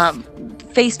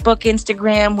 Facebook,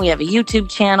 Instagram. We have a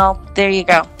YouTube channel. There you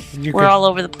go. We're all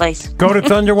over the place. Go to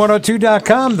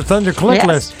thunder102.com, the Thunder click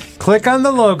list. Click on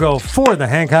the logo for the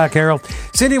Hancock Herald.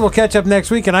 Cindy, we'll catch up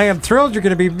next week, and I am thrilled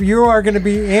you are going to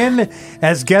be in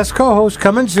as guest co-host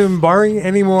coming soon, barring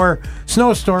any more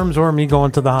snowstorms or me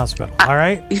going to the hospital. All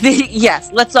right?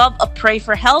 Yes. Let's all pray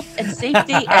for health and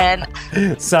safety, and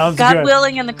sounds God good.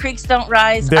 willing, and the creeks don't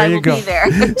rise. There I you will go. be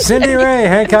there. Cindy Ray,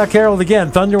 Hancock Herald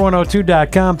again,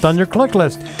 thunder102.com, Thunder click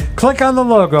list. Click on the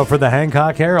logo for the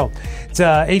Hancock Herald. It's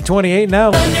 8:28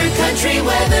 now. Thunder Country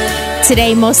weather.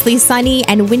 Today, mostly sunny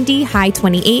and windy, high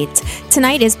 28.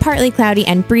 Tonight is partly cloudy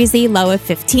and breezy, low of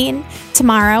 15.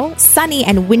 Tomorrow, sunny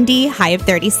and windy, high of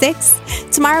 36.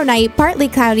 Tomorrow night, partly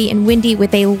cloudy and windy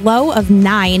with a low of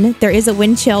 9. There is a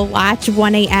wind chill watch,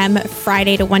 1 a.m.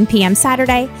 Friday to 1 p.m.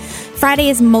 Saturday. Friday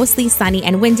is mostly sunny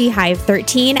and windy, high of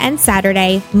 13. And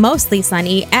Saturday, mostly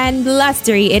sunny and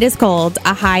blustery. It is cold,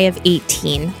 a high of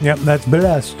 18. Yep, that's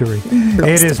blustery.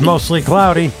 It is mostly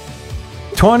cloudy.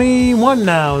 21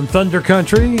 now in Thunder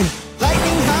Country.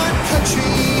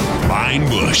 Pine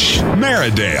Bush,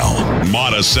 Maridale,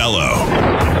 Monticello.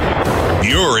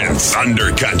 You're in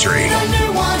Thunder Country.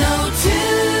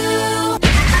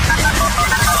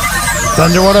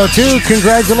 Thunder 102,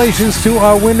 congratulations to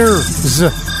our winners.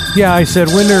 Yeah, I said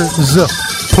winners,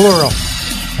 plural.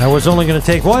 I was only going to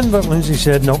take one, but Lindsay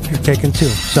said, nope, you're taking two.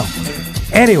 So,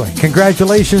 anyway,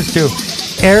 congratulations to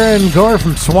Aaron Gore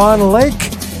from Swan Lake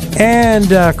and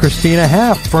Christina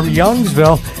Half from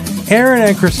Youngsville. Aaron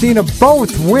and Christina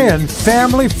both win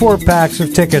family 4-packs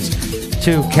of tickets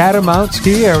to Catamount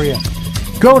Ski Area.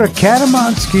 Go to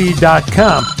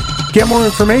catamountski.com. Get more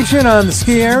information on the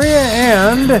ski area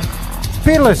and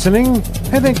be listening.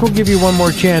 I think we'll give you one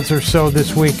more chance or so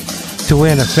this week to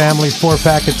win a family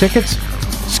 4-pack of tickets,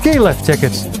 ski lift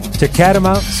tickets to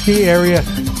Catamount Ski Area.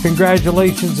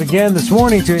 Congratulations again this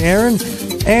morning to Aaron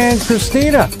and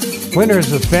Christina,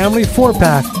 winners of family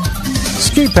 4-pack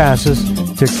ski passes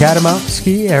to Catamount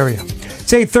Ski Area.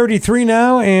 It's 8:33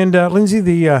 now, and Lindsay,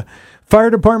 the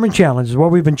Fire Department Challenge is what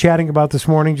we've been chatting about this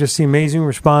morning. Just the amazing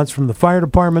response from the fire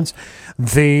departments,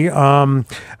 the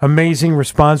amazing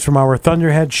response from our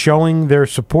Thunderheads showing their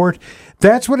support.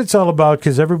 That's what it's all about,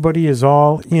 because everybody is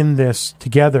all in this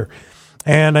together.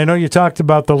 And I know you talked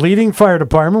about the leading fire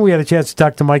department. We had a chance to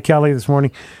talk to Mike Kelly this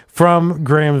morning from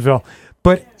Grahamsville.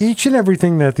 But each and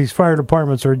everything that these fire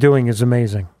departments are doing is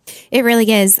amazing. It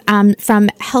really is. From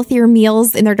healthier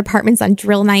meals in their departments on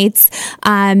drill nights,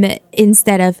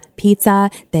 instead of pizza,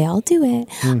 they all do it.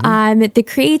 Mm-hmm. The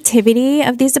creativity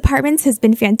of these departments has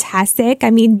been fantastic.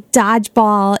 I mean,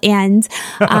 dodgeball and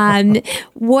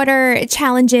water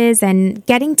challenges and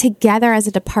getting together as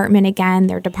a department again,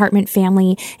 their department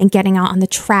family, and getting out on the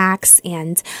tracks.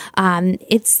 And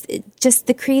it's just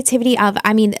the creativity of,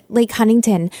 I mean, Lake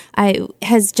Huntington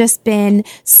has just been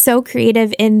so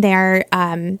creative in their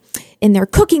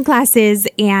cooking classes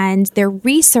and their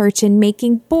research and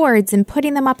making boards and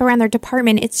putting them up around their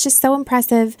department. It's just so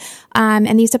impressive.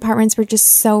 And these departments were just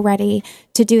so ready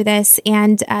to do this.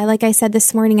 And like I said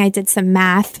this morning, I did some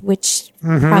math, which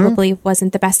probably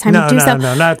wasn't the best time to do so.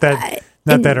 No, not that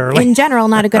early. In general,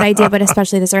 not a good idea, but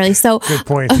especially this early. So good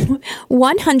point.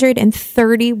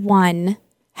 131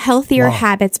 healthier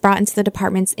habits brought into the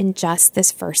departments in just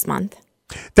this first month.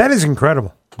 That is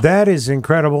incredible. That is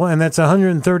incredible. And that's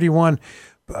 131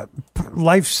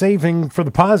 life-saving for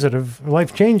the positive,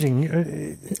 life-changing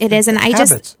It is. And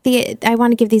habits. I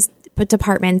want to give these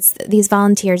departments, these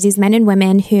volunteers, these men and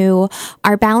women who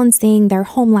are balancing their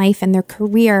home life and their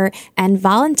career and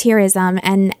volunteerism,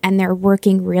 and they're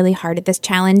working really hard at this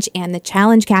challenge. And the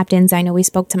challenge captains, I know we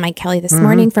spoke to Mike Kelly this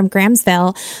morning from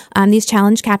Grahamsville. These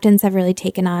challenge captains have really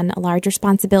taken on a large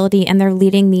responsibility, and they're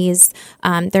leading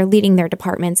their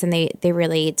departments, and they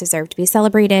really deserve to be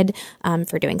celebrated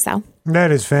for doing so.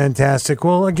 That is fantastic.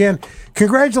 Well, again,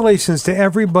 congratulations to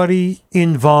everybody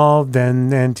involved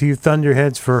and to you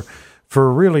Thunderheads for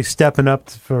really stepping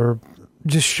up, for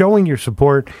just showing your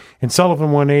support, and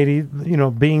Sullivan 180,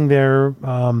 being there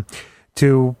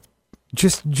to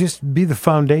just be the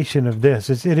foundation of this.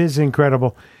 It is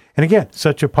incredible. And again,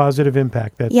 such a positive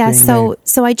impact. So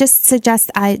I just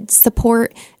suggest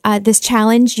support this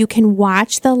challenge. You can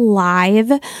watch the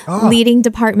live leading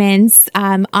departments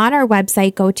on our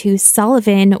website. Go to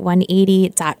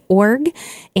sullivan180.org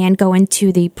and go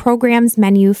into the programs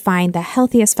menu, find the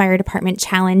Healthiest Fire Department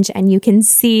Challenge, and you can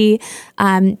see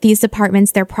these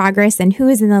departments, their progress, and who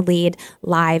is in the lead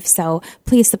live. So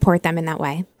please support them in that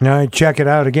way. All right, check it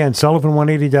out. Again,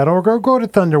 sullivan180.org, or go to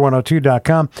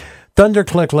thunder102.com. Thunder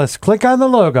click list. Click on the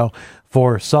logo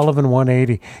for Sullivan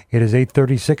 180. It is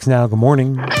 8:36 now. Good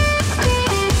morning. Lightning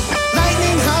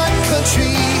Hot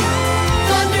Country,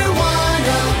 Thunder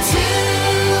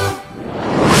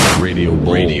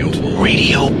 102.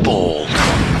 Radio Bold.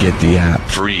 Get the app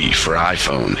free for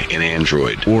iPhone and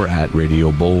Android, or at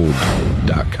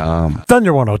radiobold.com.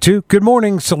 Thunder 102. Good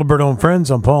morning, Siliberto and friends.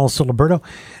 I'm Paul Siliberto.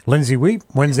 Lindsay Wheat,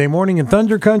 Wednesday morning in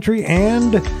Thunder Country,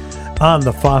 and on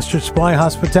the Foster Supply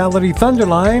Hospitality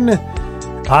Thunderline,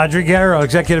 Audrey Garro,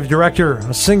 Executive Director,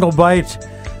 A Single Bite.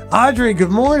 Audrey, good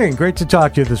morning. Great to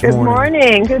talk to you this morning. Good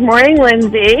morning. Good morning,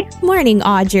 Lindsay. Morning,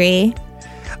 Audrey.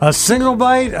 A Single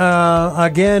Bite,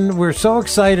 again, we're so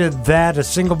excited that A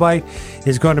Single Bite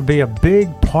is going to be a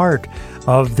big part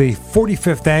of the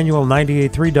 45th annual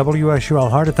 98.3 WSUL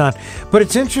Heartathon. But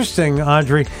it's interesting,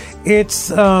 Audrey.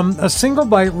 It's A Single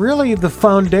Bite, really the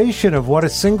foundation of what A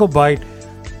Single Bite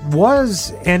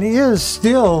was and is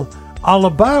still all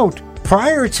about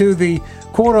prior to the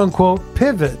quote-unquote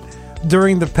pivot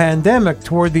during the pandemic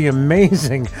toward the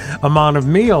amazing amount of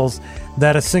meals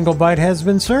that A Single Bite has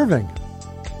been serving.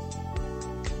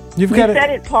 You said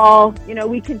it, Paul. You know,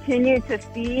 we continue to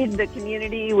feed the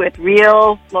community with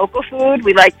real local food,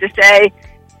 we like to say,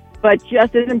 but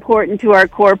just as important to our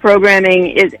core programming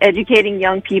is educating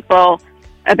young people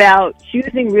about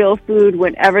choosing real food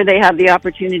whenever they have the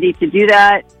opportunity to do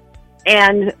that.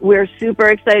 And we're super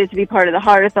excited to be part of the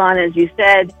Heartathon, as you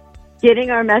said,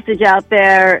 getting our message out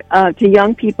there to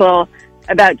young people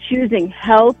about choosing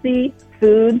healthy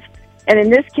foods. And in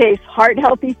this case,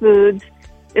 heart-healthy foods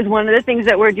is one of the things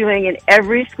that we're doing in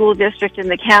every school district in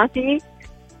the county.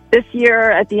 This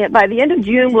year, by the end of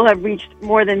June, we'll have reached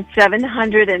more than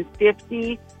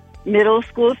 750 middle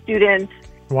school students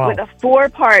with a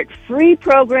 4-part free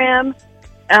program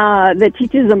that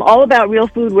teaches them all about real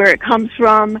food, where it comes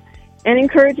from, and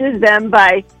encourages them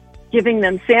by giving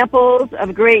them samples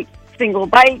of great single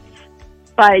bites,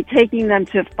 by taking them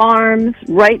to farms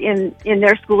right in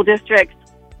their school districts,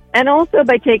 and also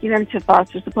by taking them to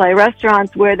Foster Supply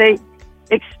restaurants where they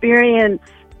experience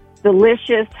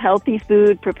delicious, healthy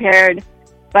food prepared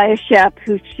by a chef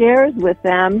who shares with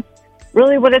them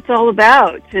really what it's all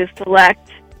about, to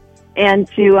select and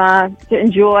to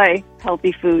enjoy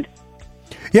healthy food.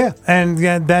 Yeah, and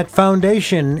that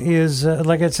foundation is,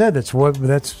 like I said, that's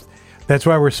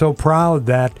why we're so proud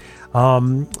that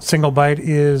Single Bite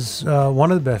is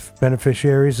one of the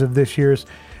beneficiaries of this year's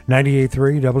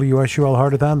 98.3 WSUL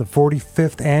Heartathon, the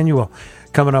 45th annual,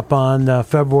 coming up on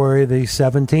February the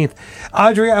 17th.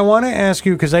 Audrey, I want to ask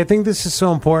you, because I think this is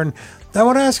so important, I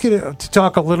want to ask you to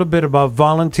talk a little bit about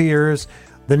volunteers,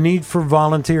 the need for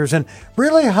volunteers, and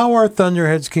really how our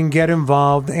Thunderheads can get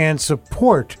involved and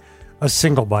support A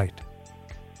Single Bite.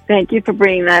 Thank you for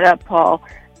bringing that up, Paul.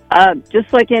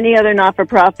 Just like any other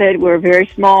not-for-profit, we're very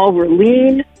small, we're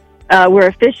lean, we're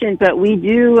efficient, but we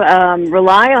do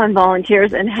rely on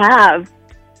volunteers and have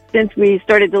since we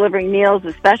started delivering meals,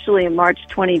 especially in March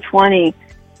 2020,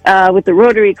 with the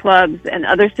Rotary clubs and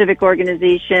other civic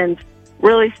organizations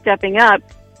really stepping up.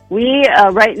 We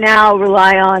right now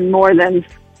rely on more than,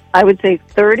 I would say,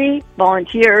 30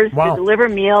 volunteers to deliver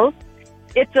meals.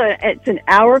 It's an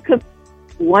hour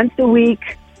once a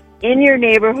week in your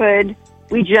neighborhood.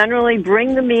 We generally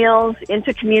bring the meals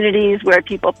into communities where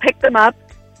people pick them up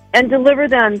and deliver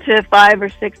them to 5 or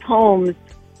 6 homes.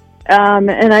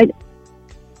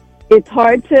 It's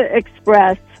hard to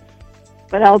express,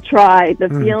 but I'll try, the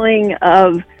feeling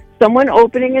of someone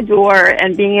opening a door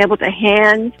and being able to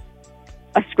hand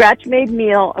a scratch-made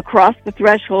meal across the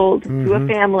threshold to a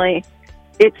family.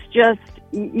 It's just,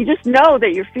 you just know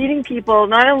that you're feeding people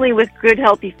not only with good,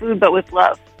 healthy food, but with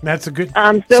love. That's a good,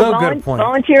 good point.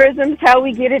 Volunteerism is how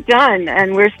we get it done,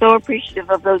 and we're so appreciative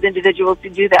of those individuals who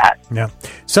do that. Yeah,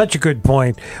 such a good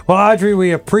point. Well, Audrey,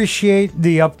 we appreciate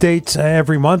the updates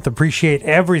every month, appreciate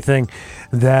everything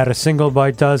that A Single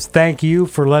Bite does. Thank you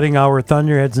for letting our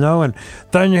Thunderheads know, and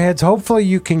Thunderheads, hopefully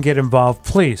you can get involved.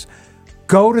 Please,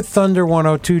 go to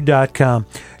thunder102.com.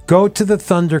 Go to the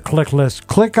Thunder click list.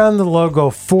 Click on the logo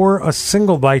for A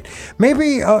Single Bite.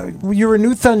 Maybe you're a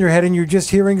new Thunderhead and you're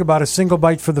just hearing about A Single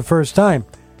Bite for the first time.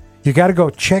 You got to go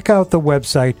check out the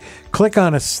website. Click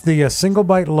on the Single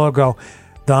Bite logo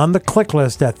on the click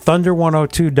list at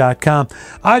thunder102.com.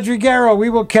 Audrey, Garro, we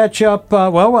will catch up.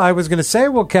 I was going to say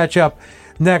we'll catch up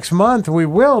next month. We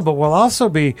will, but we'll also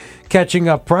be catching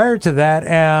up prior to that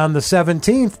on the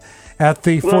 17th. At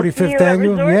the 45th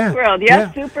annual, World.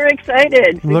 Yeah, super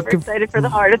excited. Excited for the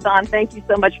Heartathon. Thank you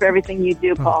so much for everything you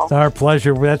do, Paul. It's our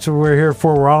pleasure. That's what we're here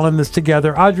for. We're all in this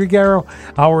together. Audrey, Garro,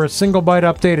 our Single Bite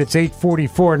update. It's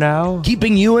 8:44 now.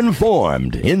 Keeping you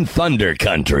informed in Thunder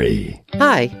Country.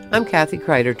 Hi, I'm Kathy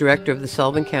Kreider, Director of the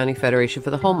Sullivan County Federation for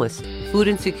the Homeless. Food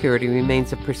insecurity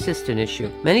remains a persistent issue.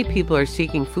 Many people are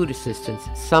seeking food assistance,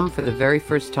 some for the very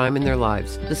first time in their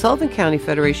lives. The Sullivan County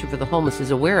Federation for the Homeless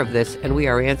is aware of this, and we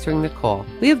are answering the call.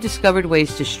 We have discovered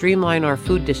ways to streamline our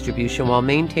food distribution while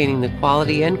maintaining the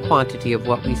quality and quantity of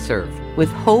what we serve. With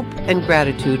hope and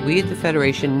gratitude, we at the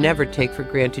Federation never take for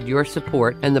granted your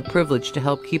support and the privilege to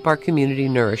help keep our community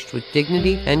nourished with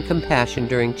dignity and compassion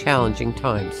during challenging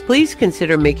times. Please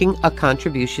consider making a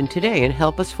contribution today and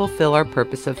help us fulfill our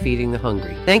purpose of feeding the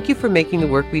hungry. Thank you for making the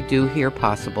work we do here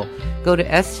possible. Go to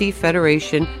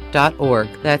scfederation.org.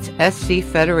 That's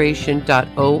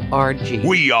scfederation.org.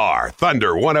 We are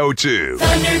Thunder 102.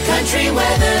 Thunder Country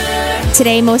weather.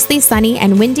 Today, mostly sunny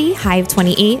and windy, high of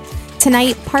 28.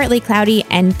 Tonight, partly cloudy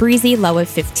and breezy, low of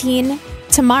 15.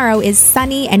 Tomorrow is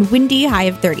sunny and windy, high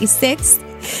of 36.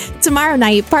 Tomorrow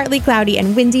night, partly cloudy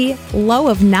and windy, low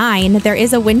of 9. There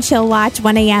is a wind chill watch,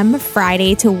 1 a.m.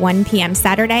 Friday to 1 p.m.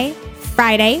 Saturday.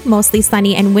 Friday, mostly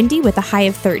sunny and windy with a high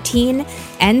of 13.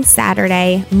 And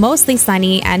Saturday, mostly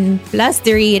sunny and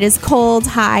blustery. It is cold,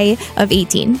 high of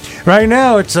 18. Right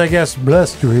now, it's, I guess,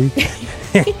 blustery.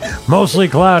 Mostly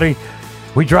cloudy.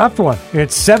 We dropped one.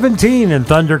 It's 17 in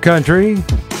Thunder Country.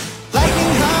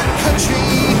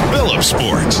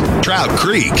 Phillipsport, Trout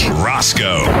Creek,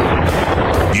 Roscoe.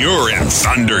 You're in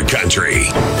Thunder Country.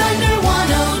 Thunder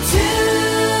 102.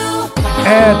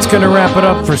 That's going to wrap it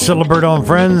up for Siliberto and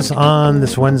Friends on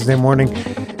this Wednesday morning.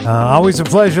 Always a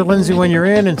pleasure, Lindsay, when you're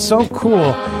in. And so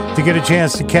cool to get a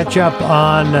chance to catch up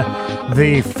on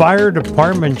the Fire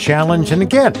Department Challenge. And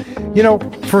again, you know,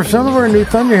 for some of our new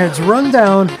Thunderheads, run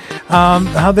down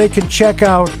how they can check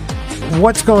out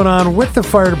what's going on with the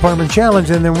Fire Department Challenge.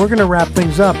 And then we're going to wrap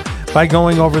things up by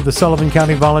going over the Sullivan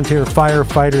County Volunteer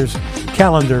Firefighters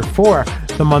calendar for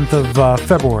the month of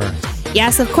February.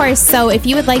 Yes, of course. So if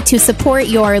you would like to support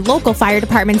your local fire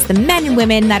departments, the men and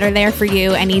women that are there for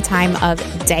you any time of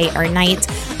day or night,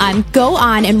 go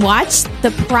on and watch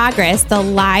the progress, the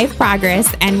live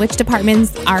progress, and which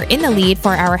departments are in the lead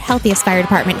for our Healthiest Fire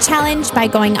Department Challenge by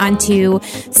going on to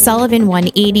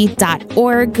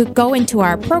sullivan180.org. Go into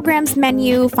our programs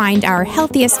menu, find our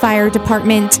Healthiest Fire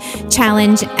Department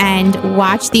Challenge, and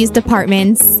watch these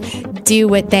departments do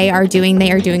what they are doing.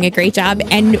 They are doing a great job,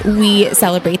 and we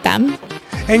celebrate them.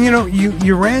 And, you know,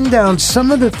 you ran down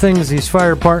some of the things these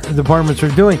fire departments are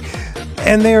doing,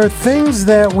 and they are things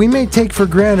that we may take for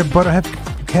granted, but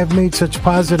have made such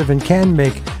positive and can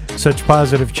make such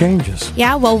positive changes.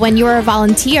 Yeah, well, when you're a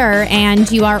volunteer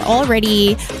and you are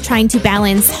already trying to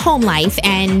balance home life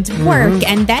and work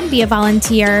and then be a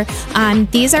volunteer,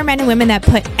 these are men and women that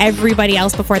put everybody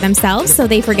else before themselves, so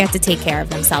they forget to take care of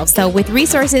themselves. So with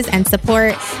resources and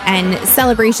support and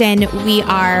celebration, we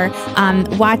are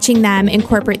watching them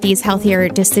incorporate these healthier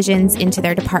decisions into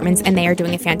their departments, and they are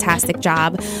doing a fantastic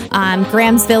job.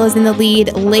 Grahamsville is in the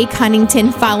lead, Lake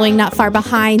Huntington following not far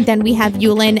behind. Then we have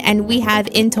Ulen, and we have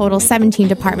in total 17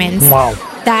 departments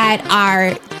that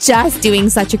are just doing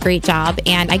such a great job,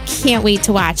 and I can't wait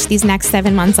to watch these next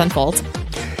 7 months unfold.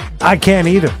 I can't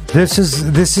either. This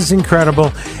is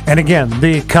incredible. And again,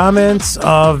 the comments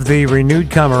of the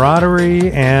renewed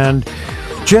camaraderie and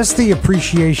just the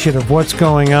appreciation of what's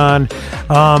going on.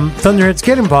 Thunderheads,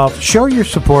 get involved. Show your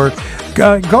support.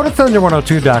 Go to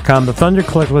thunder102.com, the Thunder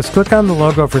click list. Click on the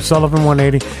logo for Sullivan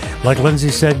 180. Like Lindsay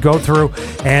said, go through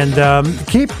and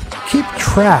keep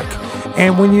track.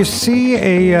 And when you see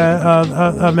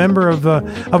a member of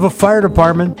a fire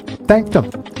department, thank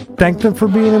them. Thank them for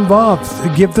being involved.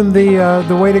 Give them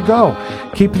the way to go.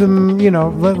 Keep them,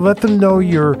 let them know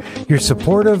you're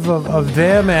supportive of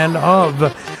them and of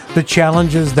the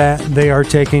challenges that they are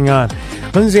taking on.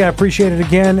 Lindsay, I appreciate it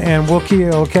again, and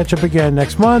we'll catch up again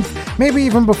next month, maybe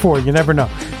even before. You never know,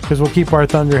 because we'll keep our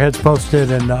Thunderheads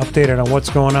posted and updated on what's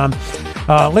going on.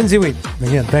 Lindsay Wheat,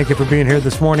 again, thank you for being here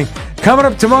this morning. Coming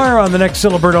up tomorrow on the next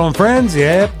Siliberto and Friends,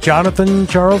 Jonathan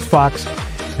Charles Fox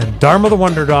and Dharma the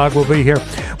Wonder Dog will be here.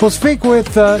 We'll speak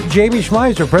with Jamie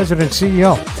Schmeiser, President and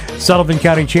CEO, Sullivan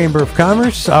County Chamber of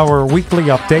Commerce, our weekly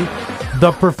update.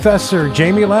 The Professor,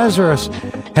 Jamie Lazarus,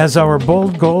 has our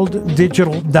Bold Gold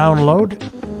digital download.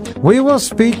 We will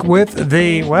speak with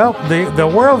the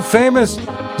world-famous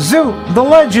Zoot, the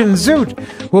legend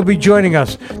Zoot, will be joining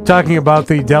us, talking about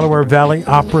the Delaware Valley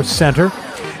Opera Center.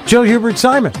 Jill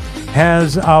Hubert-Simon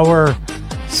has our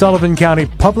Sullivan County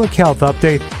Public Health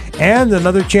update, and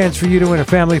another chance for you to win a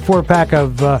family 4-pack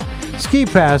of ski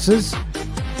passes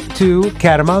to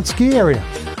Catamount Ski Area.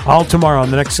 All tomorrow on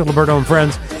the next Siliberto and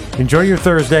Friends. Enjoy your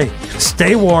Thursday.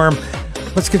 Stay warm.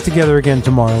 Let's get together again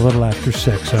tomorrow, a little after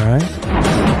 6, all right?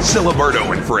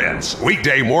 Siliberto and Friends,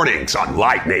 weekday mornings on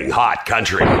Lightning Hot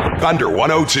Country, Thunder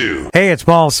 102. Hey, it's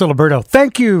Paul Siliberto.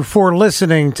 Thank you for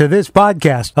listening to this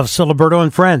podcast of Siliberto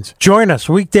and Friends. Join us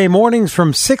weekday mornings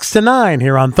from 6 to 9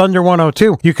 here on Thunder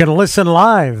 102. You can listen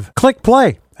live. Click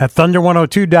play at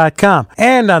thunder102.com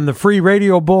and on the free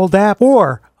Radio Bold app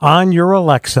or on your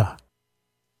Alexa.